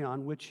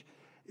riparion, which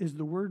is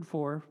the word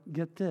for,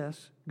 get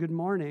this, good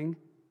morning,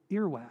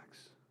 earwax.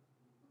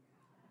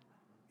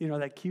 You know,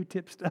 that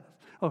Q-tip stuff.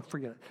 Oh,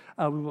 forget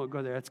it. We won't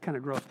go there. It's kind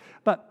of gross.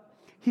 But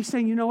he's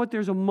saying, you know what?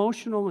 There's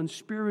emotional and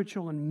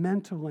spiritual and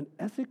mental and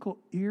ethical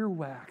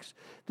earwax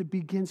that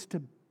begins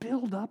to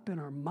build up in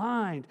our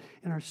mind,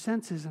 in our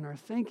senses, and our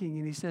thinking.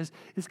 And he says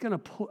it's going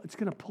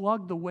to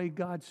plug the way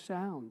God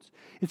sounds.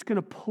 It's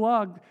going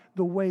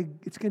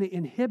to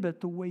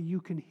inhibit the way you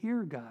can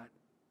hear God.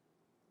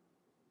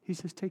 He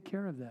says, take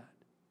care of that.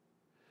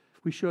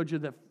 We showed you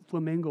the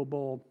Flamingo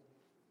Bowl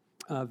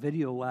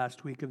video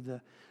last week of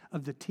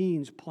the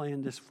teens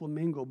playing this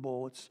Flamingo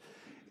Bowl. It's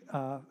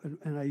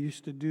and I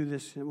used to do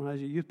this when I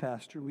was a youth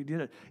pastor. We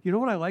did it. You know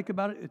what I like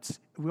about it?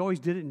 We always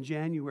did it in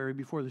January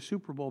before the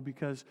Super Bowl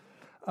because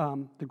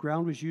the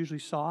ground was usually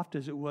soft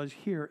as it was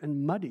here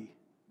and muddy.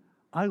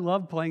 I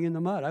love playing in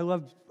the mud. I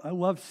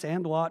love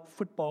sandlot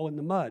football in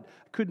the mud.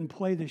 I couldn't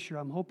play this year.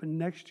 I'm hoping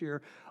next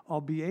year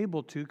I'll be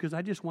able to because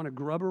I just want to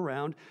grub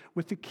around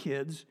with the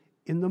kids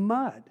in the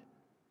mud.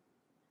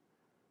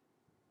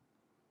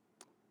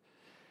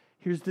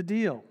 Here's the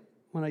deal.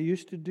 When I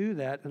used to do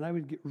that, and I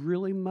would get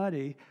really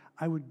muddy,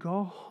 I would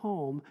go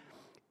home,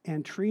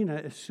 and Trina,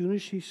 as soon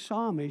as she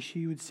saw me,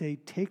 she would say,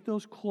 take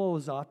those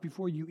clothes off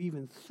before you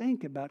even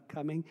think about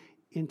coming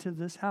into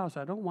this house.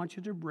 I don't want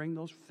you to bring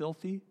those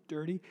filthy,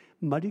 dirty,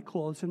 muddy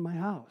clothes in my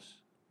house.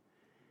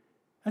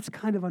 That's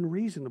kind of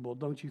unreasonable,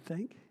 don't you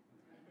think?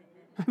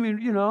 I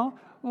mean, well,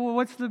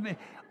 what's the...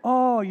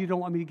 Oh, you don't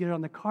want me to get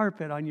on the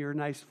carpet on your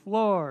nice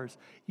floors.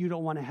 You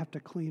don't want to have to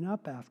clean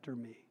up after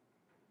me.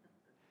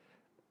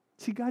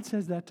 See, God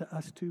says that to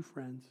us too,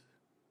 friends.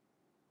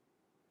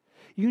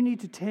 You need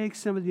to take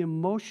some of the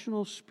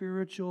emotional,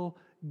 spiritual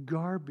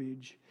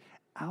garbage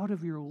out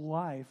of your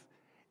life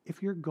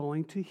if you're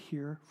going to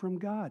hear from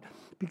God.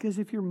 Because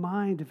if your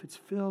mind, if it's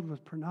filled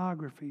with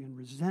pornography and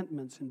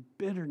resentments and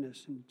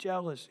bitterness and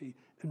jealousy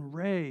and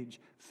rage,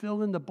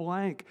 fill in the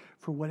blank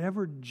for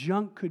whatever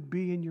junk could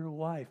be in your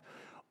life,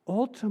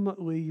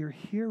 ultimately your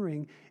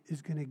hearing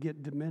is going to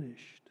get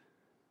diminished.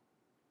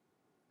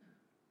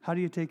 How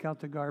do you take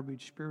out the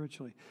garbage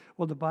spiritually?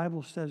 Well, the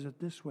Bible says it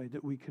this way,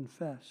 that we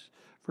confess.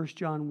 1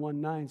 John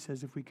 1:9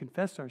 says, if we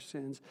confess our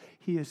sins,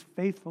 He is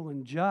faithful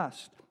and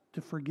just to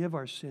forgive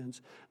our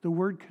sins. The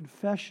word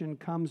confession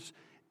comes,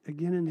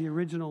 again, in the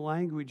original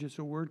language. It's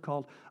a word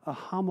called a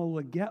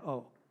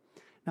homologeo.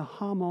 Now,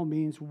 homo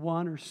means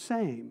one or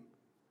same.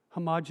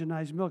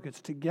 Homogenized milk.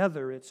 It's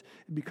together. It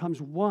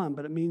becomes one,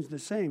 but it means the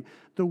same.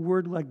 The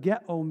word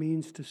legeo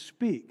means to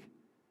speak.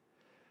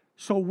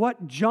 So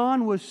what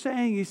John was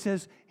saying, he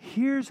says,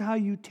 here's how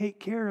you take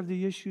care of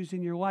the issues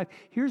in your life.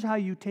 Here's how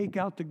you take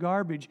out the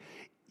garbage.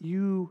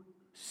 You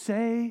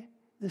say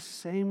the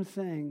same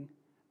thing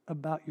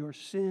about your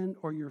sin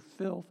or your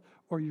filth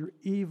or your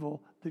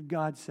evil that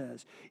God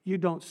says. You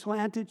don't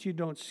slant it. You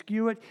don't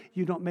skew it.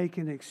 You don't make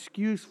an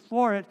excuse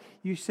for it.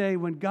 You say,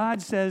 when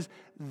God says,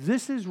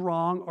 this is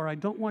wrong, or I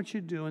don't want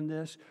you doing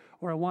this,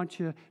 or I want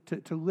you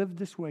to live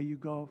this way, you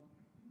go,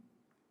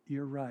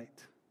 you're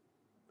right.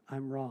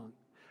 I'm wrong.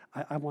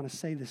 I want to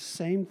say the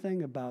same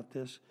thing about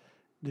this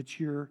that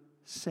you're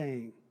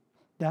saying.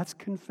 That's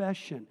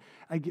confession.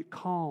 I get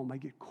calm, I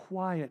get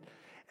quiet,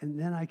 and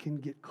then I can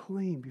get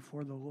clean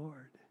before the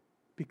Lord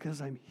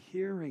because I'm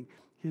hearing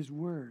His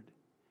word.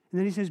 And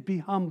then He says, be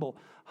humble.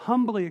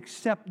 Humbly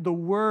accept the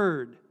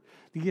word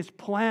that gets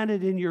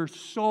planted in your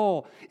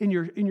soul, in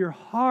your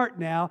heart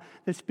now,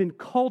 that's been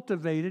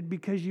cultivated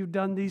because you've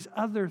done these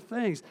other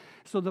things.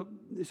 So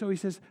He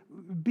says,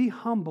 be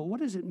humble. What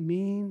does it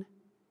mean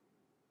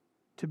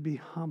to be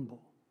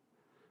humble?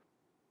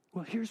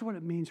 Well, here's what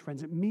it means,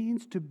 friends. It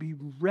means to be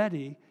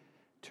ready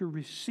to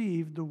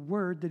receive the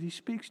word that He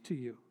speaks to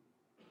you.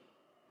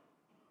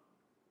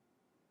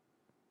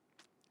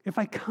 If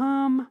I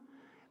come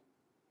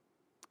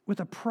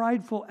with a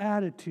prideful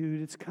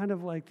attitude, it's kind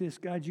of like this: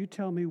 God, you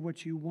tell me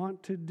what you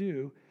want to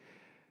do,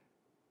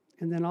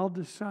 and then I'll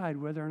decide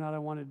whether or not I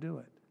want to do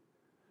it.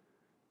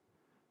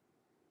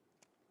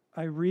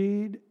 I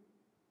read,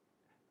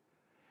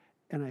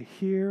 and I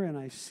hear, and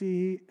I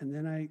see, and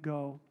then I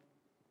go,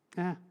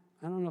 I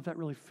don't know if that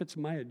really fits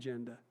my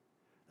agenda.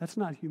 That's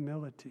not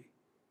humility.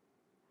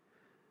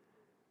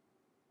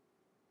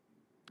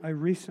 I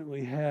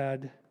recently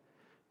had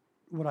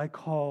what I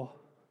call,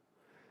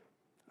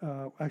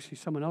 actually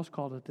someone else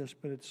called it this,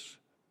 but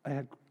I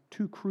had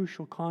two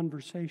crucial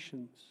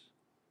conversations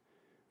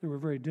that were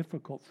very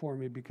difficult for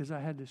me because I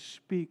had to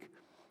speak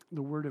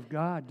the Word of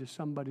God to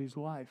somebody's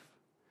life.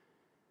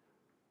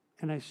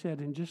 And I said,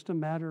 in just a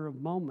matter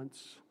of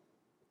moments,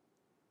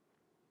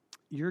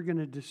 you're going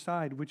to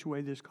decide which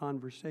way this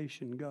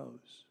conversation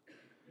goes.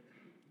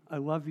 I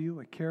love you.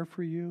 I care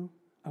for you.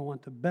 I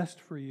want the best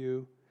for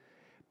you.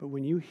 But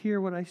when you hear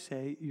what I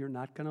say, you're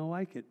not going to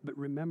like it. But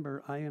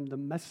remember, I am the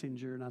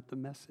messenger, not the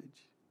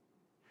message.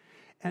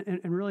 And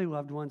really,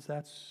 loved ones,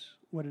 that's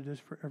what it is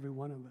for every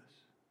one of us.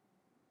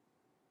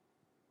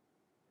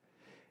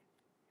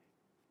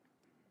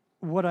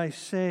 What I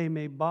say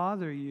may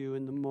bother you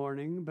in the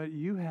morning, but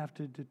you have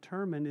to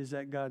determine, is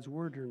that God's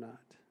word or not?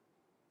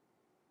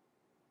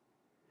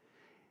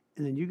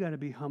 And then you got to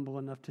be humble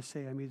enough to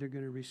say, I'm either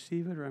going to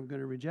receive it or I'm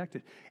going to reject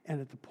it. And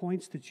at the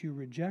points that you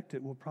reject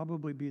it will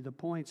probably be the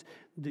points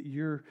that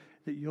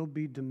you'll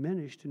be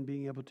diminished in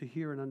being able to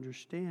hear and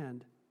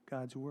understand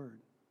God's word.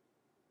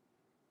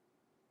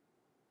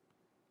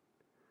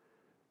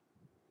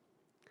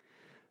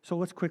 So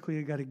let's quickly,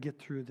 I got to get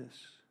through this.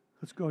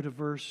 Let's go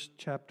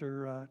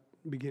to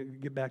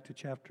get back to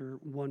chapter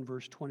 1,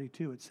 verse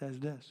 22. It says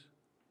this.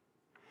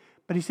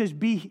 But he says,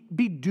 be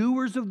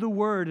doers of the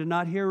word and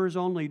not hearers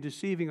only,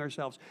 deceiving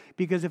ourselves.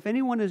 Because if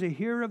anyone is a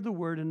hearer of the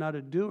word and not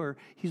a doer,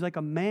 he's like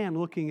a man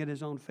looking at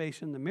his own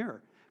face in the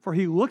mirror. For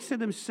he looks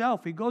at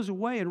himself, he goes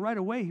away, and right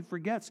away he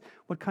forgets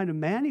what kind of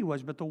man he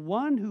was. But the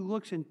one who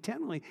looks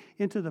intently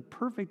into the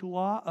perfect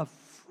law of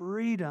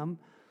freedom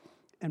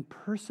and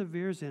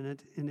perseveres in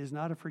it and is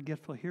not a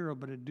forgetful hearer,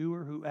 but a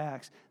doer who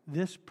acts,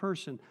 this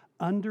person,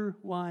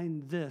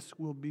 underline this,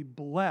 will be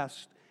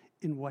blessed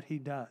in what he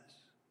does.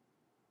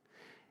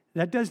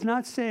 That does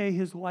not say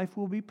his life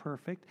will be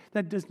perfect.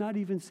 That does not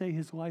even say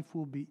his life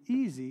will be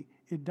easy.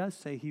 It does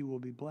say he will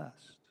be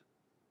blessed.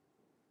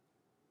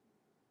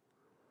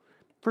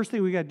 First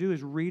thing we got to do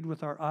is read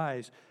with our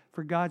eyes.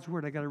 For God's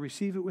word, I got to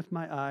receive it with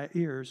my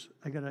ears.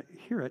 I got to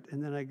hear it,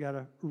 and then I got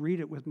to read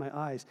it with my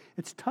eyes.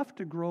 It's tough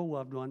to grow,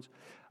 loved ones,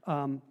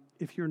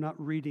 if you're not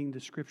reading the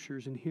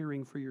scriptures and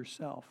hearing for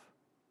yourself.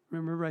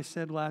 Remember I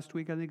said last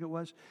week, I think it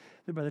was,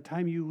 that by the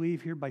time you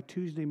leave here by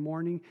Tuesday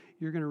morning,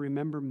 you're going to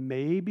remember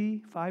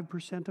maybe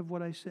 5% of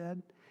what I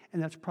said,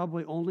 and that's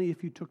probably only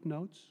if you took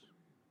notes.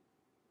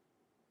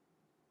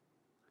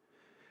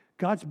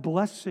 God's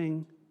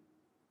blessing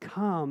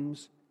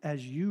comes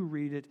as you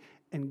read it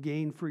and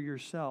gain for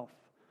yourself.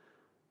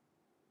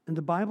 And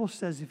the Bible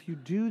says if you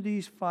do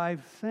these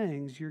 5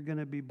 things, you're going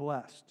to be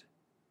blessed.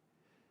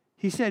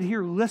 He said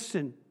here,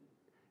 listen.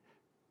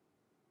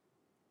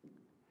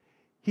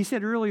 He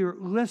said earlier,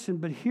 listen,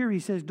 but here he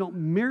says, don't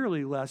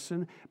merely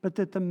listen, but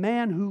that the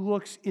man who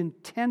looks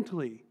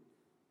intently.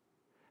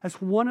 That's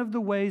one of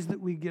the ways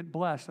that we get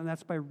blessed, and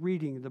that's by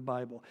reading the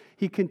Bible.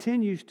 He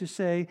continues to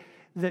say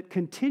that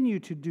continue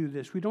to do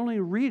this. We don't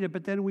only read it,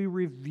 but then we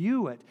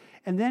review it.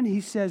 And then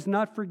he says,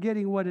 not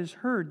forgetting what is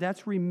heard.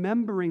 That's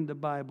remembering the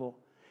Bible.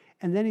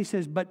 And then he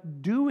says,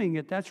 but doing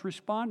it, that's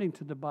responding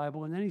to the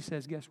Bible. And then he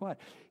says, guess what?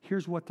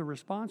 Here's what the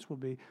response will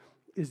be,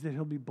 is that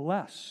he'll be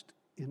blessed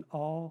in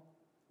all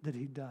that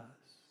he does.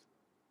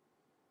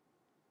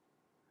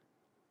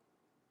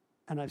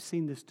 And I've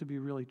seen this to be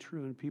really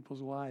true in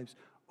people's lives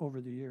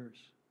over the years.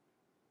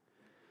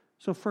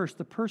 So first,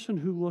 the person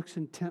who looks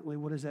intently,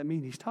 what does that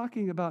mean? He's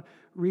talking about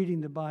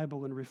reading the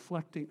Bible and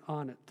reflecting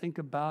on it. Think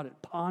about it.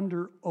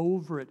 Ponder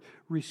over it.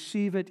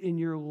 Receive it in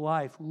your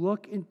life.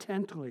 Look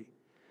intently.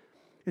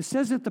 It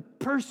says that the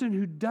person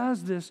who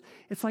does this,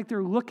 it's like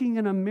they're looking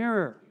in a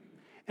mirror.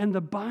 And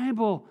the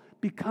Bible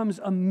becomes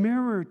a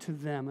mirror to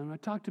them. And I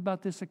talked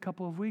about this a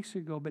couple of weeks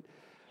ago, but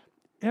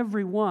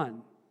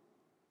everyone,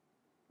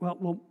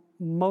 well,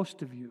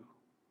 most of you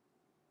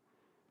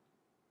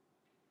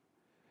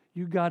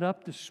got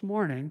up this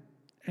morning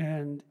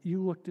and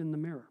you looked in the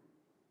mirror.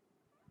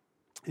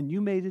 And you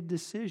made a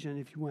decision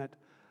if you went,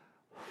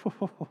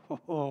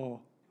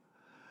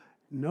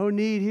 no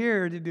need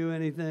here to do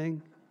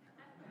anything.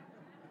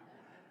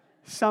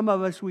 Some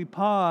of us, we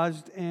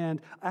paused,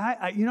 and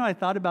I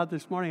thought about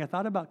this morning. I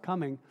thought about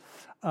coming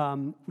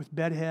with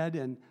bedhead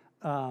and,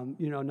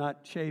 not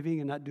shaving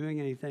and not doing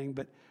anything,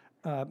 but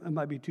it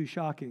might be too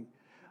shocking.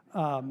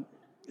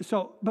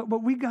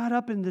 But we got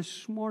up in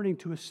this morning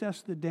to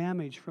assess the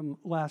damage from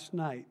last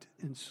night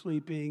and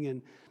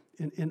sleeping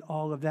and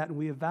all of that, and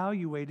we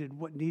evaluated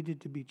what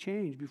needed to be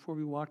changed before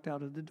we walked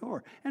out of the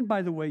door. And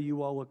by the way,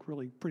 you all look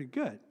really pretty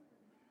good.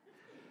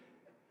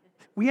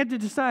 We had to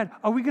decide,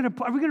 are we going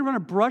to run a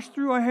brush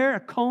through our hair, a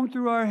comb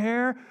through our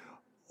hair,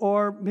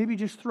 or maybe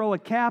just throw a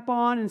cap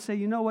on and say,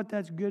 you know what,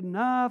 that's good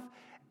enough,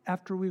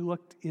 after we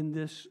looked in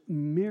this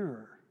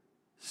mirror.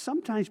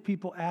 Sometimes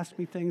people ask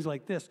me things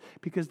like this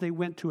because they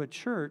went to a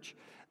church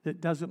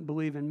that doesn't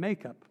believe in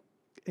makeup.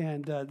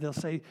 And they'll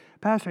say,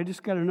 Pastor, I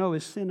just got to know,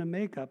 is sin a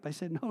makeup? I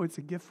said, no, it's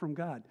a gift from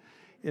God.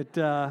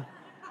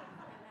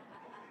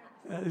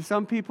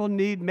 Some people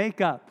need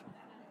makeup.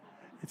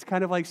 It's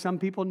kind of like some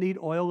people need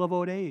oil of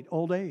old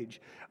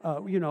age.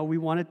 We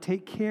want to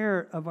take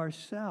care of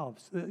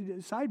ourselves.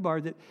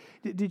 Sidebar,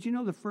 did you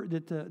know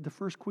that the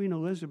first Queen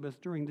Elizabeth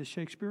during the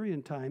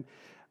Shakespearean time,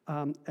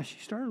 as she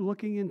started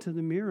looking into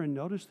the mirror and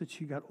noticed that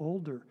she got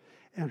older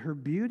and her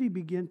beauty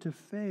began to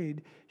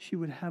fade, she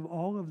would have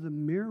all of the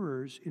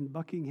mirrors in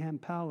Buckingham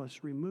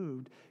Palace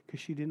removed because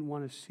she didn't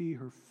want to see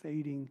her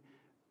fading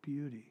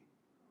beauty.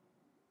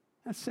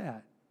 That's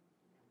sad.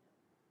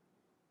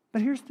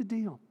 But here's the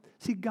deal.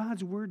 See,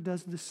 God's word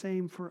does the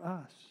same for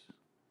us.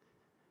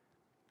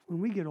 When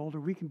we get older,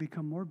 we can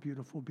become more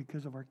beautiful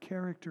because of our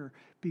character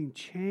being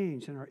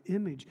changed and our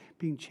image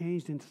being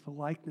changed into the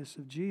likeness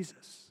of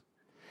Jesus.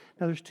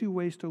 Now, there's 2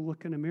 ways to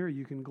look in a mirror.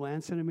 You can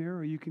glance in a mirror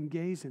or you can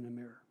gaze in a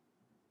mirror.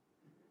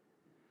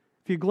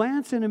 If you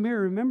glance in a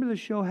mirror, remember the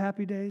show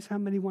Happy Days? How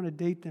many want to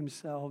date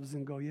themselves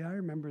and go, yeah, I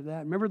remember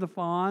that. Remember the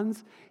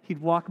Fonz? He'd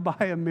walk by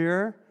a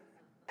mirror.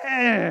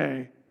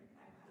 Hey!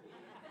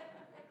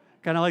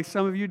 Kind of like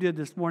some of you did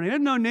this morning.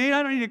 There's no need.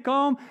 I don't need a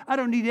comb. I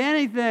don't need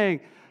anything.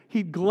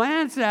 He'd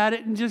glance at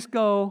it and just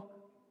go,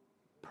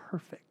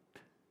 perfect.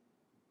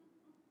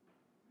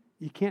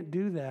 You can't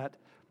do that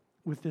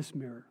with this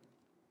mirror.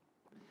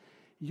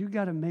 You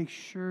got to make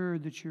sure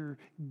that you're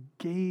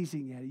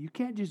gazing at it. You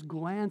can't just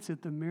glance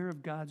at the mirror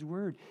of God's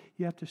word.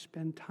 You have to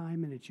spend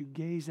time in it. You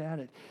gaze at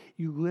it.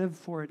 You live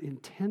for it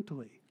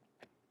intently.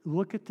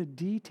 Look at the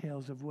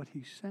details of what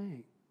he's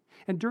saying.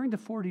 And during the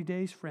 40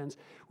 days, friends,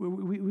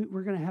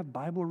 we're going to have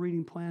Bible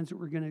reading plans that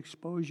we're going to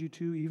expose you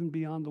to, even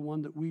beyond the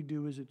one that we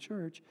do as a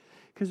church,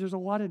 because there's a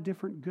lot of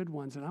different good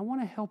ones. And I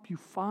want to help you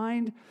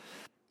find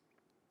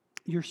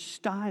your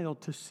style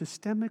to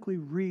systemically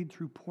read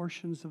through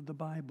portions of the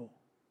Bible.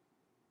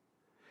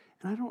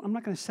 And I'm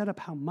not going to set up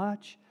how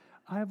much.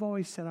 I've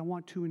always said I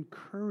want to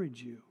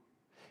encourage you.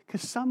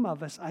 Because some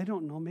of us, I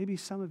don't know, maybe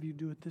some of you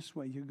do it this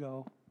way. You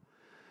go,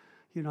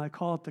 I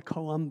call it the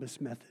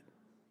Columbus method.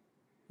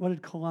 What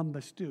did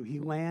Columbus do? He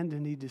landed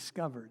and he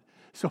discovered.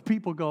 So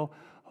people go,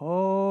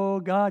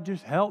 oh, God,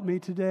 just help me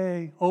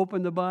today.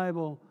 Open the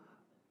Bible.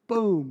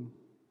 Boom.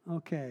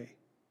 Okay.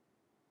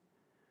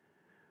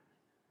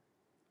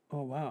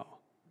 Oh, wow.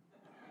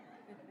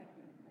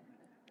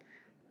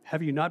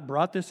 Have you not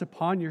brought this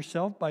upon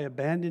yourself by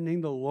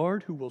abandoning the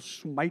Lord who will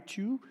smite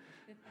you?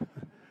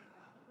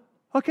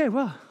 Okay,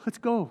 well, let's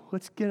go.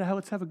 Let's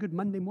have a good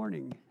Monday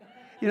morning.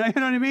 You know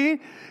what I mean?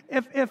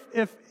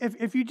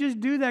 If you just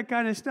do that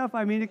kind of stuff,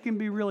 I mean, it can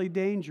be really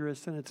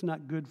dangerous and it's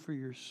not good for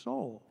your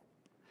soul.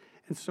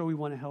 And so we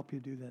want to help you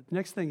do that. The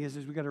next thing is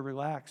we got to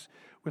relax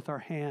with our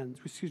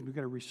hands. We've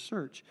got to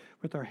research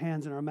with our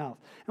hands and our mouth.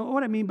 And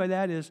what I mean by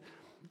that is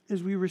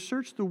we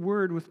research the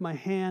Word with my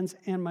hands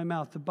and my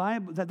mouth. The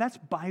Bible, that's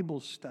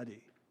Bible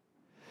study.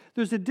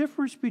 There's a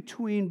difference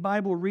between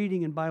Bible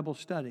reading and Bible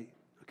study,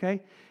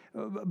 okay?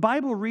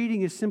 Bible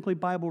reading is simply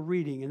Bible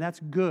reading, and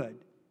that's good.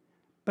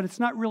 But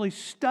it's not really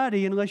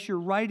study unless you're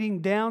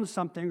writing down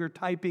something or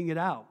typing it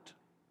out.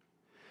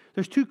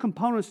 There's two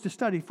components to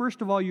study.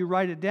 First of all, you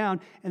write it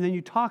down, and then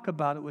you talk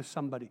about it with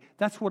somebody.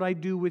 That's what I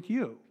do with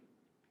you.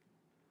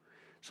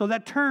 So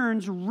that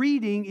turns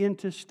reading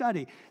into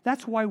study.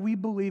 That's why we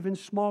believe in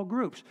small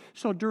groups.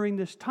 So during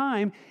this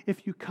time,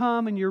 if you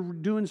come and you're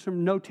doing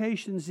some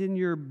notations in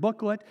your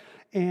booklet,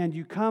 and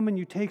you come and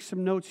you take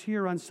some notes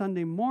here on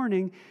Sunday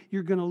morning,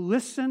 you're going to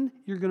listen,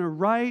 you're going to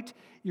write,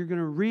 you're going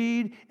to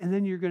read, and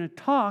then you're going to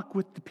talk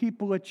with the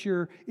people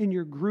in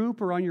your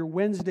group or on your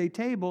Wednesday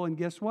table, and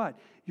guess what?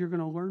 You're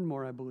going to learn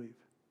more, I believe.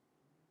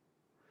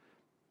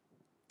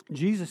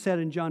 Jesus said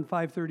in John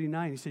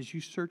 5:39, he says,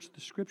 you search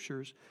the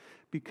Scriptures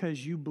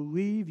because you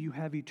believe you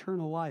have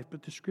eternal life,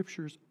 but the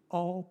Scriptures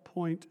all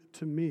point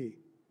to me.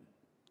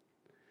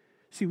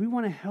 See, we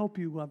want to help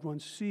you, loved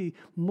ones, see.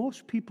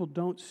 Most people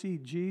don't see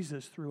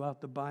Jesus throughout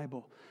the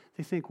Bible.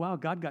 They think, wow,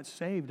 God got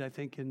saved, I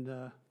think,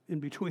 in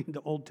between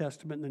the Old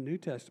Testament and the New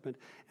Testament.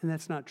 And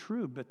that's not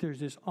true, but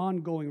there's this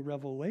ongoing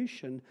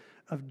revelation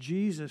of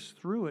Jesus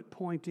through it,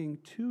 pointing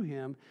to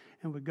him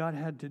and what God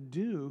had to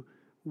do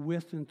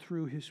with and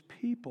through his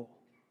people.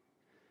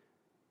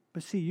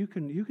 But see, you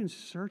can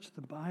search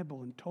the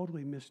Bible and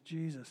totally miss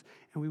Jesus,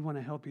 and we want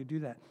to help you do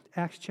that.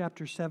 Acts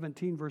chapter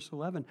 17, verse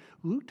 11,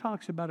 Luke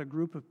talks about a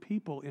group of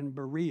people in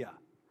Berea.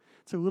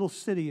 It's a little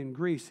city in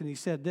Greece, and he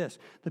said this,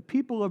 the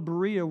people of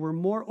Berea were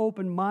more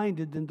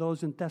open-minded than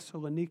those in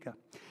Thessalonica,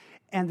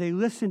 and they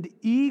listened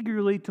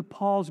eagerly to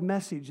Paul's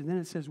message. And then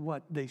it says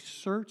what? They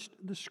searched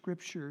the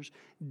Scriptures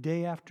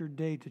day after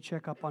day to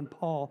check up on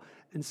Paul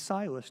and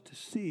Silas to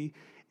see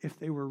if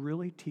they were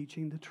really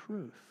teaching the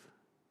truth.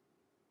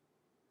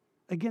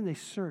 Again, they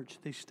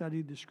searched, they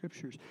studied the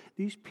Scriptures.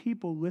 These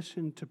people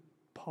listened to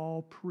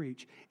Paul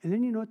preach. And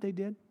then you know what they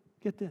did?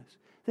 Get this.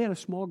 They had a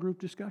small group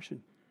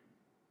discussion.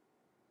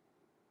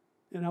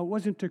 And it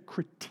wasn't to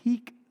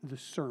critique the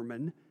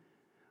sermon.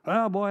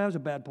 Oh, boy, that was a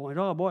bad point.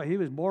 Oh, boy, he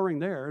was boring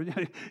there.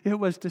 It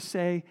was to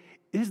say,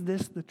 is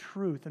this the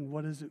truth? And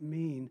what does it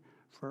mean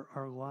for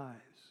our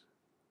lives?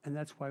 And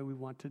that's why we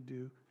want to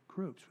do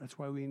groups. That's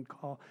why we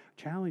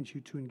challenge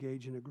you to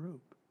engage in a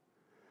group.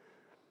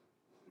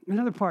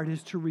 Another part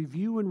is to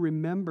review and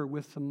remember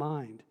with the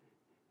mind.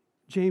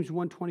 James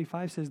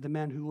 1:25 says, the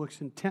man who looks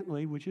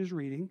intently, which is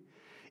reading,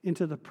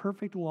 into the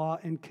perfect law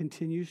and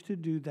continues to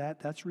do that,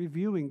 that's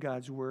reviewing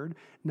God's word,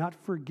 not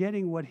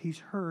forgetting what he's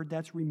heard,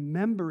 that's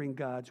remembering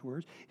God's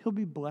words. He'll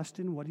be blessed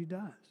in what he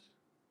does.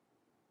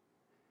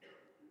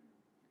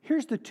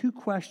 Here's the two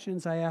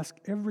questions I ask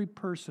every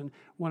person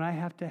when I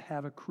have to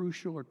have a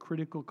crucial or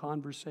critical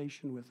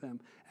conversation with them.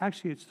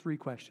 Actually, it's three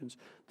questions.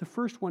 The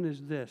first one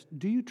is this: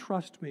 do you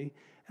trust me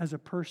as a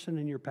person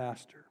and your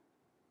pastor?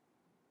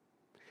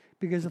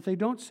 Because if they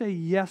don't say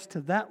yes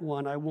to that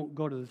one, I won't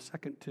go to the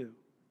second two.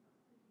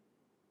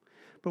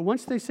 But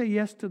once they say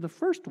yes to the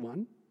first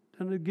one,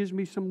 then it gives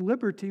me some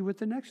liberty with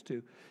the next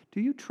two.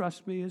 Do you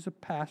trust me as a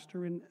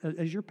pastor and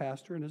as your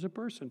pastor and as a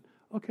person?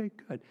 Okay,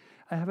 good.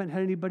 I haven't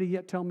had anybody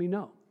yet tell me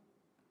no.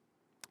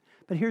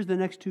 But here's the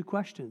next two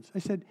questions. I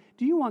said,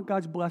 do you want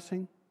God's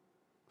blessing?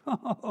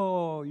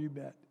 Oh, you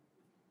bet.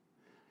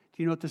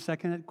 Do you know what the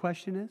second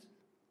question is?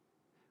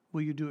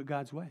 Will you do it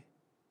God's way?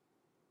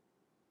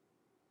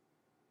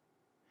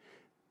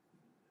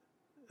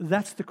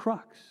 That's the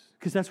crux,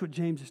 because that's what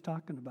James is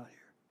talking about here.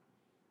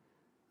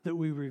 That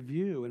we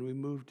review and we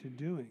move to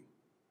doing.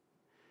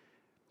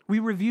 We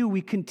review,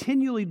 we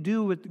continually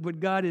do what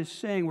God is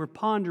saying. We're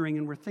pondering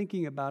and we're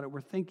thinking about it.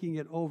 We're thinking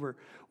it over.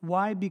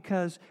 Why?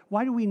 Because,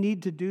 why do we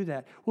need to do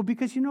that? Well,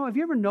 because, have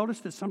you ever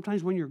noticed that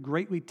sometimes when you're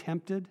greatly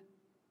tempted,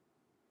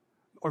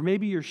 or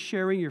maybe you're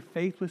sharing your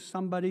faith with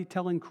somebody,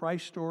 telling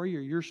Christ's story or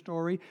your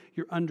story,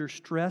 you're under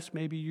stress,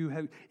 maybe you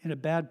have in a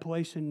bad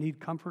place and need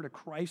comfort, a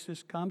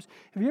crisis comes.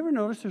 Have you ever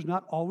noticed there's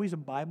not always a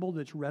Bible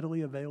that's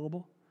readily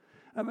available?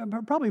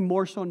 Probably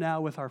more so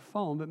now with our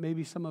phone, but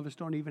maybe some of us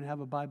don't even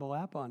have a Bible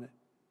app on it.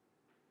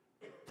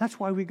 That's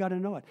why we got to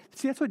know it.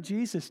 See, that's what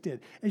Jesus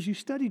did. As you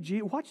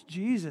study, watch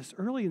Jesus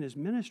early in his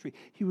ministry,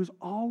 he was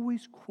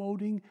always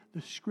quoting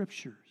the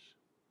Scriptures.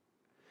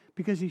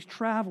 because he's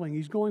traveling.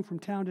 He's going from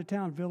town to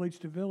town, village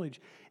to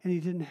village, and he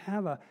didn't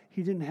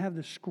have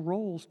the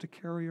scrolls to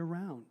carry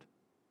around.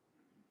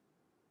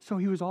 So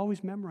he was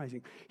always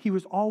memorizing. He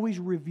was always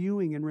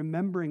reviewing and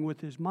remembering with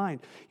his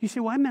mind. You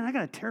say, well, man, I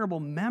got a terrible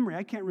memory.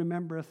 I can't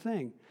remember a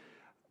thing.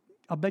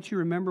 I'll bet you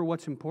remember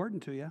what's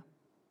important to you.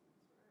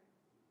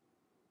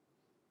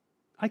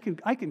 I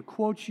can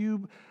quote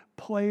you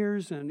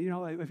players, and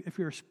if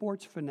you're a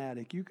sports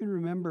fanatic, you can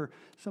remember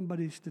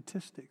somebody's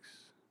statistics.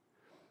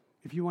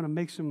 If you want to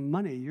make some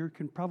money, you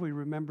can probably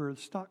remember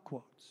stock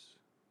quotes.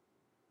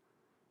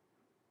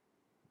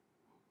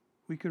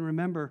 We can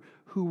remember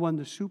who won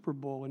the Super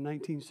Bowl in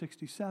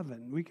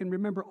 1967. We can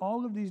remember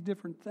all of these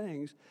different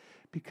things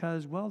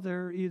because, well,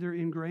 they're either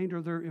ingrained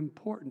or they're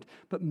important.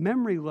 But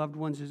memory, loved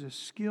ones, is a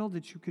skill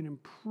that you can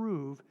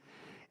improve.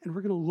 And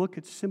we're going to look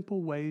at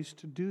simple ways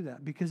to do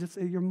that because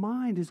your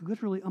mind is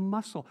literally a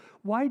muscle.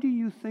 Why do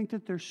you think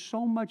that there's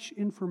so much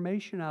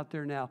information out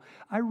there now?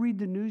 I read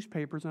the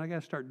newspapers, and I got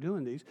to start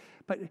doing these,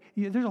 but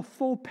there's a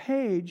full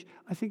page,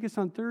 I think it's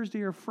on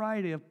Thursday or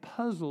Friday, of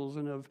puzzles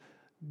and of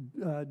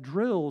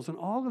drills and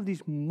all of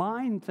these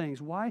mind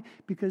things. Why?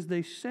 Because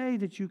they say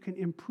that you can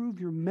improve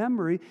your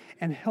memory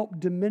and help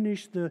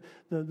diminish the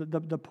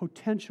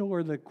potential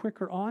or the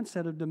quicker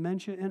onset of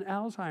dementia and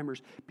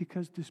Alzheimer's,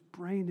 because this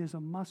brain is a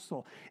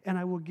muscle. And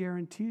I will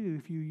guarantee you,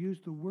 if you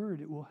use the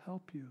word, it will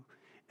help you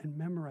and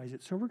memorize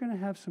it. So we're going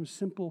to have some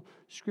simple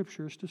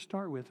scriptures to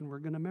start with, and we're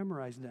going to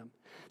memorize them.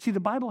 See, the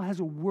Bible has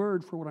a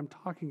word for what I'm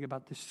talking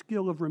about, the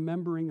skill of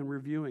remembering and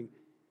reviewing.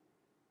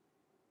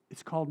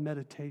 It's called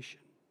meditation.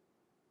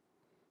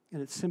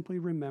 And it's simply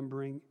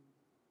remembering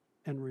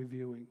and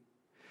reviewing.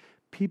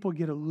 People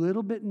get a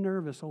little bit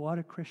nervous, a lot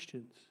of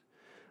Christians.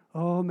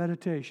 Oh,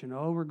 meditation.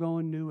 Oh, we're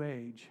going New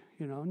Age.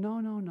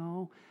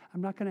 No.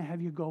 I'm not going to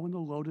have you go in the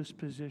lotus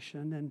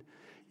position and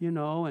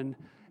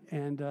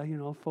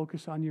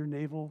focus on your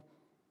navel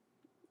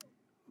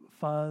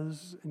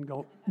fuzz and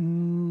go,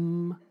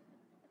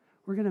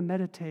 We're going to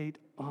meditate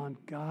on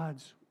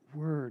God's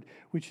word,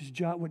 which is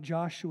what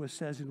Joshua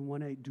says in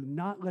 1:8. Do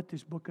not let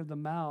this book of the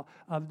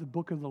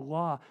book of the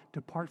law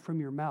depart from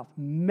your mouth.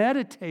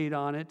 Meditate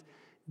on it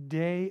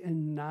day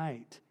and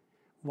night.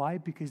 Why?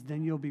 Because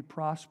then you'll be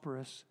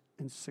prosperous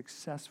and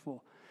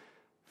successful.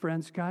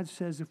 Friends, God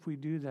says if we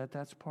do that,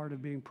 that's part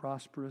of being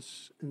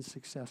prosperous and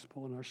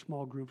successful. In our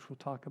small groups, we'll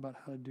talk about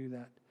how to do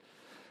that.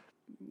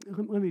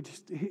 Let me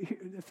just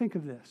think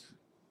of this.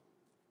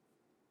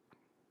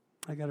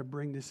 I got to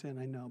bring this in,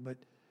 I know, but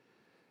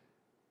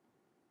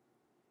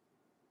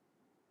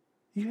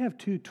you have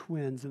two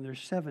twins, and they're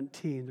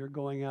 17. They're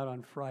going out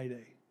on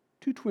Friday.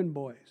 Two twin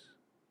boys.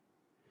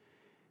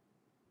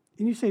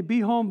 And you say, be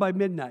home by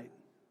midnight.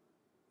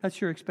 That's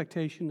your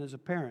expectation as a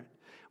parent.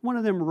 One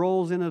of them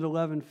rolls in at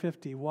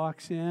 11:50,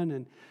 walks in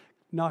and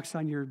knocks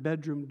on your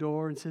bedroom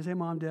door and says, hey,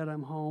 Mom, Dad,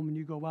 I'm home. And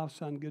you go, wow,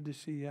 son, good to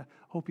see you.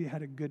 Hope you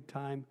had a good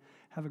time.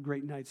 Have a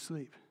great night's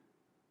sleep.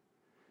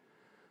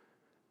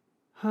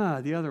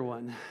 The other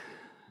one.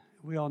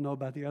 We all know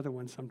about the other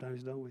one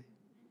sometimes, don't we?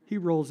 He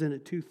rolls in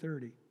at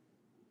 2:30.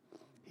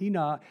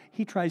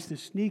 He tries to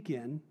sneak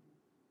in,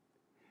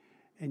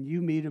 and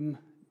you meet him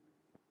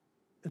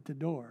at the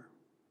door.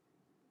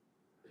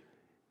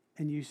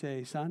 And you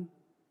say, son,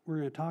 we're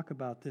going to talk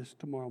about this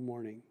tomorrow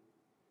morning.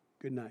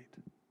 Good night.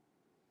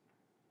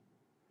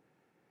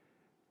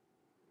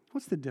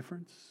 What's the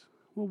difference?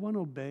 Well, one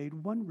obeyed,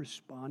 one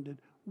responded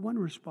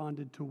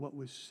to what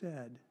was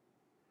said.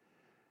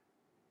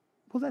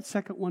 Will that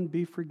second one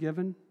be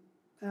forgiven?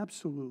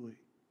 Absolutely.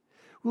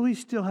 Will he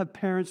still have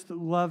parents that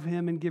love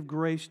him and give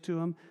grace to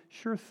him?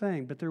 Sure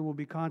thing, but there will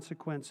be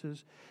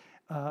consequences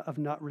of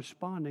not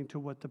responding to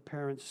what the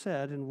parents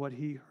said and what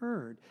he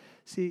heard.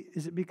 See,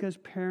 is it because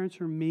parents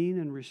are mean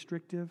and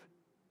restrictive?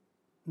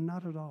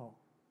 Not at all.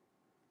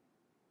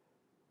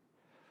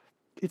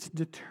 It's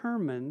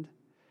determined.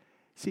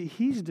 See,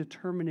 he's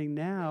determining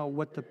now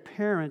what the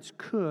parents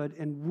could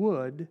and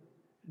would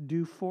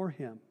do for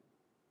him.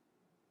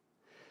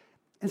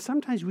 And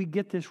sometimes we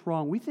get this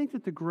wrong. We think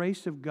that the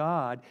grace of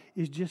God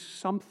is just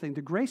something.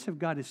 The grace of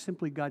God is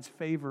simply God's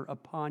favor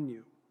upon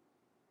you.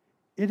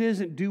 It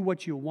isn't do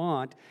what you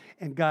want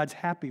and God's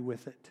happy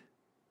with it.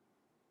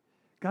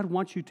 God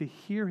wants you to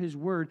hear his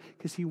word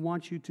because he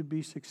wants you to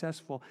be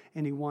successful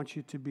and he wants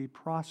you to be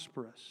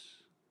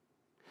prosperous.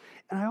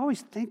 And I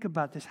always think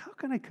about this. How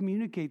can I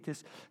communicate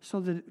this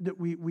so that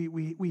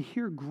we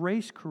hear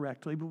grace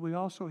correctly, but we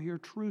also hear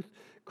truth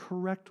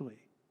correctly?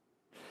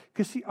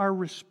 Because, see, our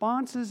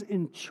responses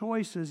and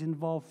choices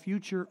involve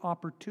future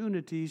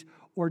opportunities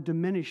or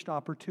diminished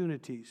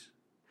opportunities.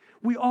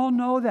 We all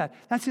know that.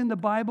 That's in the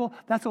Bible.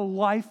 That's a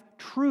life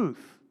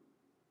truth.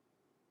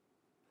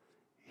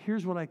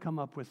 Here's what I come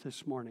up with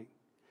this morning.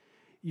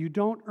 You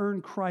don't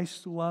earn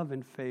Christ's love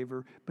and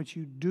favor, but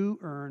you do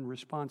earn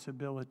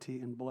responsibility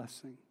and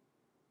blessing.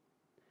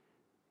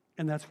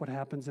 And that's what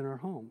happens in our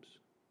homes,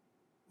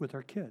 with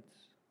our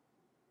kids,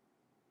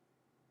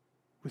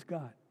 with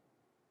God.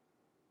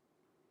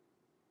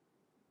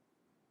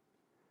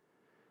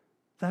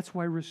 That's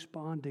why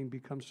responding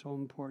becomes so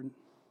important.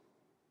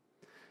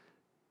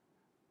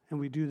 And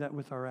we do that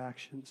with our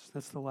actions.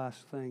 That's the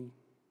last thing.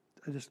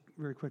 Just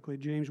very quickly,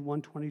 James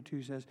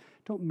 1:22 says,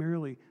 don't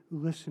merely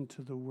listen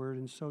to the word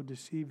and so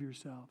deceive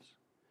yourselves.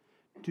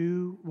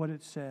 Do what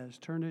it says.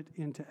 Turn it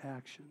into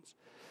actions.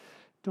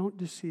 Don't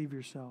deceive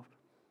yourself.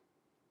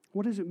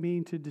 What does it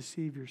mean to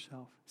deceive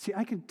yourself? See,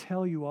 I can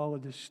tell you all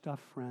of this stuff,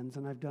 friends,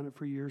 and I've done it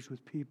for years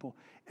with people,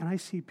 and I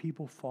see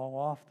people fall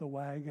off the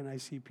wagon. I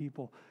see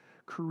people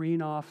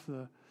careen off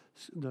the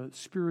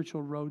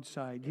spiritual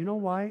roadside. You know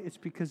why? It's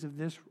because of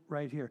this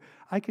right here.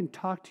 I can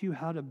talk to you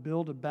how to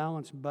build a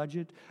balanced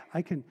budget.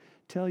 I can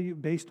tell you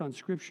based on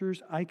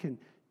scriptures. I can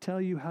tell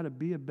you how to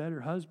be a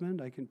better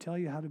husband. I can tell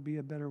you how to be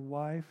a better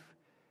wife.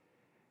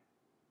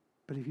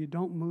 But if you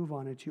don't move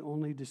on it, you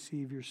only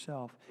deceive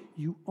yourself.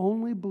 You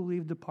only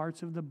believe the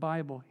parts of the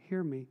Bible,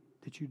 hear me,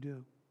 that you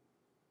do.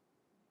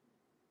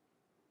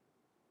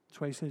 That's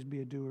why he says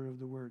be a doer of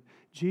the word.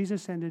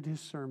 Jesus ended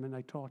his sermon,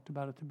 I talked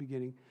about at the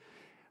beginning,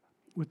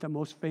 with the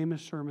most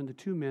famous sermon, the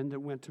two men that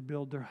went to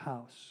build their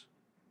house.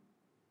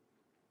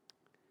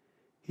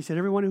 He said,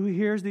 everyone who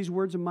hears these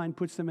words of mine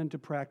puts them into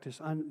practice.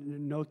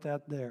 Note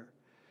that there.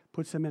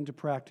 Puts them into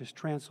practice.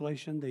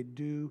 Translation, they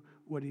do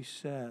what he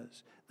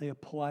says. They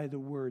apply the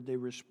word. They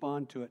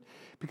respond to it.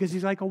 Because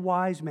he's like a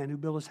wise man who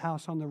built his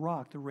house on the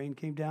rock. The rain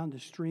came down, the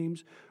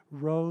streams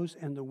rose,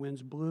 and the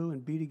winds blew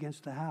and beat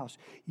against the house.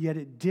 Yet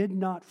it did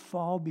not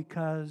fall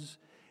because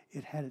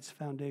it had its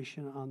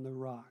foundation on the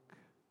rock.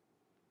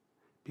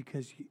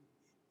 Because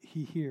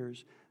he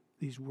hears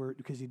these words,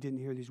 because he didn't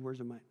hear these words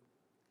of mine.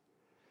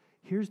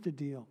 Here's the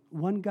deal.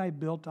 One guy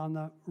built on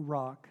the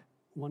rock,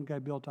 one guy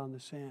built on the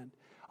sand.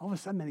 All of a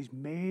sudden, these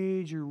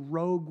major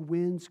rogue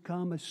winds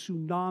come, a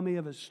tsunami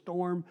of a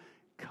storm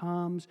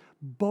comes.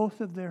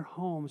 Both of their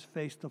homes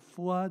face the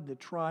flood, the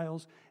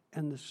trials,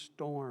 and the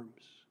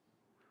storms.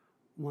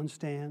 One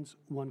stands,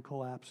 one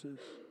collapses.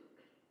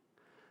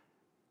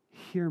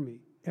 Hear me.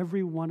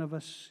 Every one of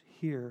us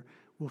here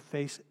will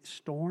face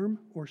storm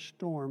or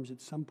storms at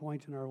some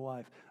point in our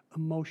life.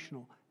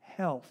 Emotional,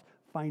 health,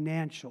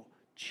 financial,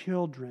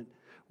 children,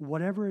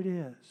 whatever it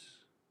is.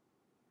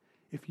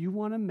 If you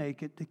want to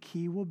make it, the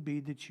key will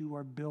be that you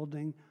are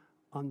building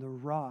on the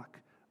rock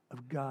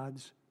of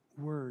God's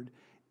word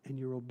and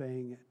you're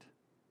obeying it.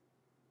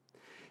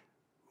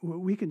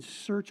 We can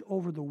search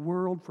over the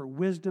world for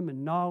wisdom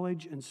and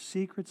knowledge and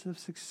secrets of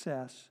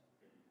success,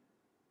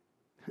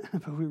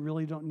 but we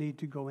really don't need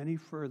to go any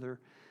further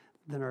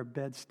than our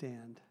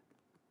bedstand,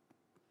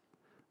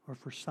 or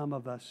for some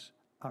of us,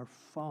 our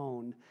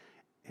phone,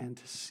 and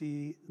to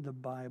see the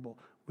Bible,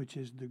 which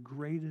is the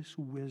greatest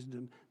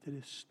wisdom that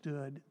has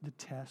stood the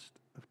test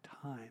of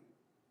time.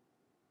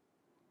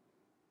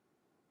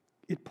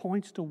 It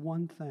points to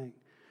one thing: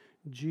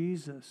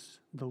 Jesus,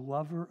 the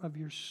lover of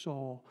your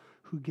soul,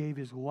 who gave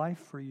his life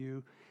for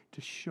you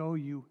to show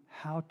you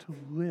how to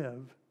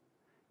live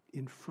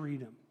in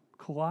freedom.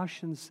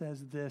 Colossians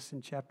says this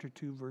in chapter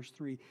 2, verse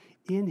 3.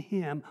 In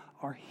him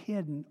are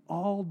hidden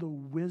all the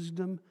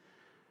wisdom,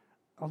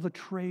 all the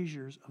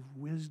treasures of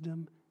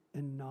wisdom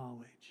and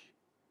knowledge.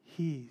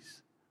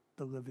 He's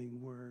the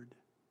living word.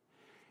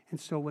 And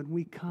so when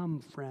we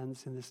come,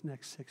 friends, in this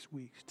next 6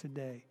 weeks,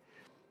 today,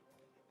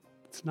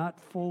 it's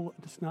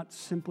not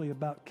simply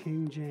about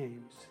King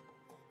James.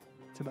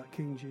 It's about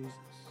King Jesus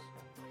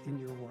in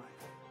your life.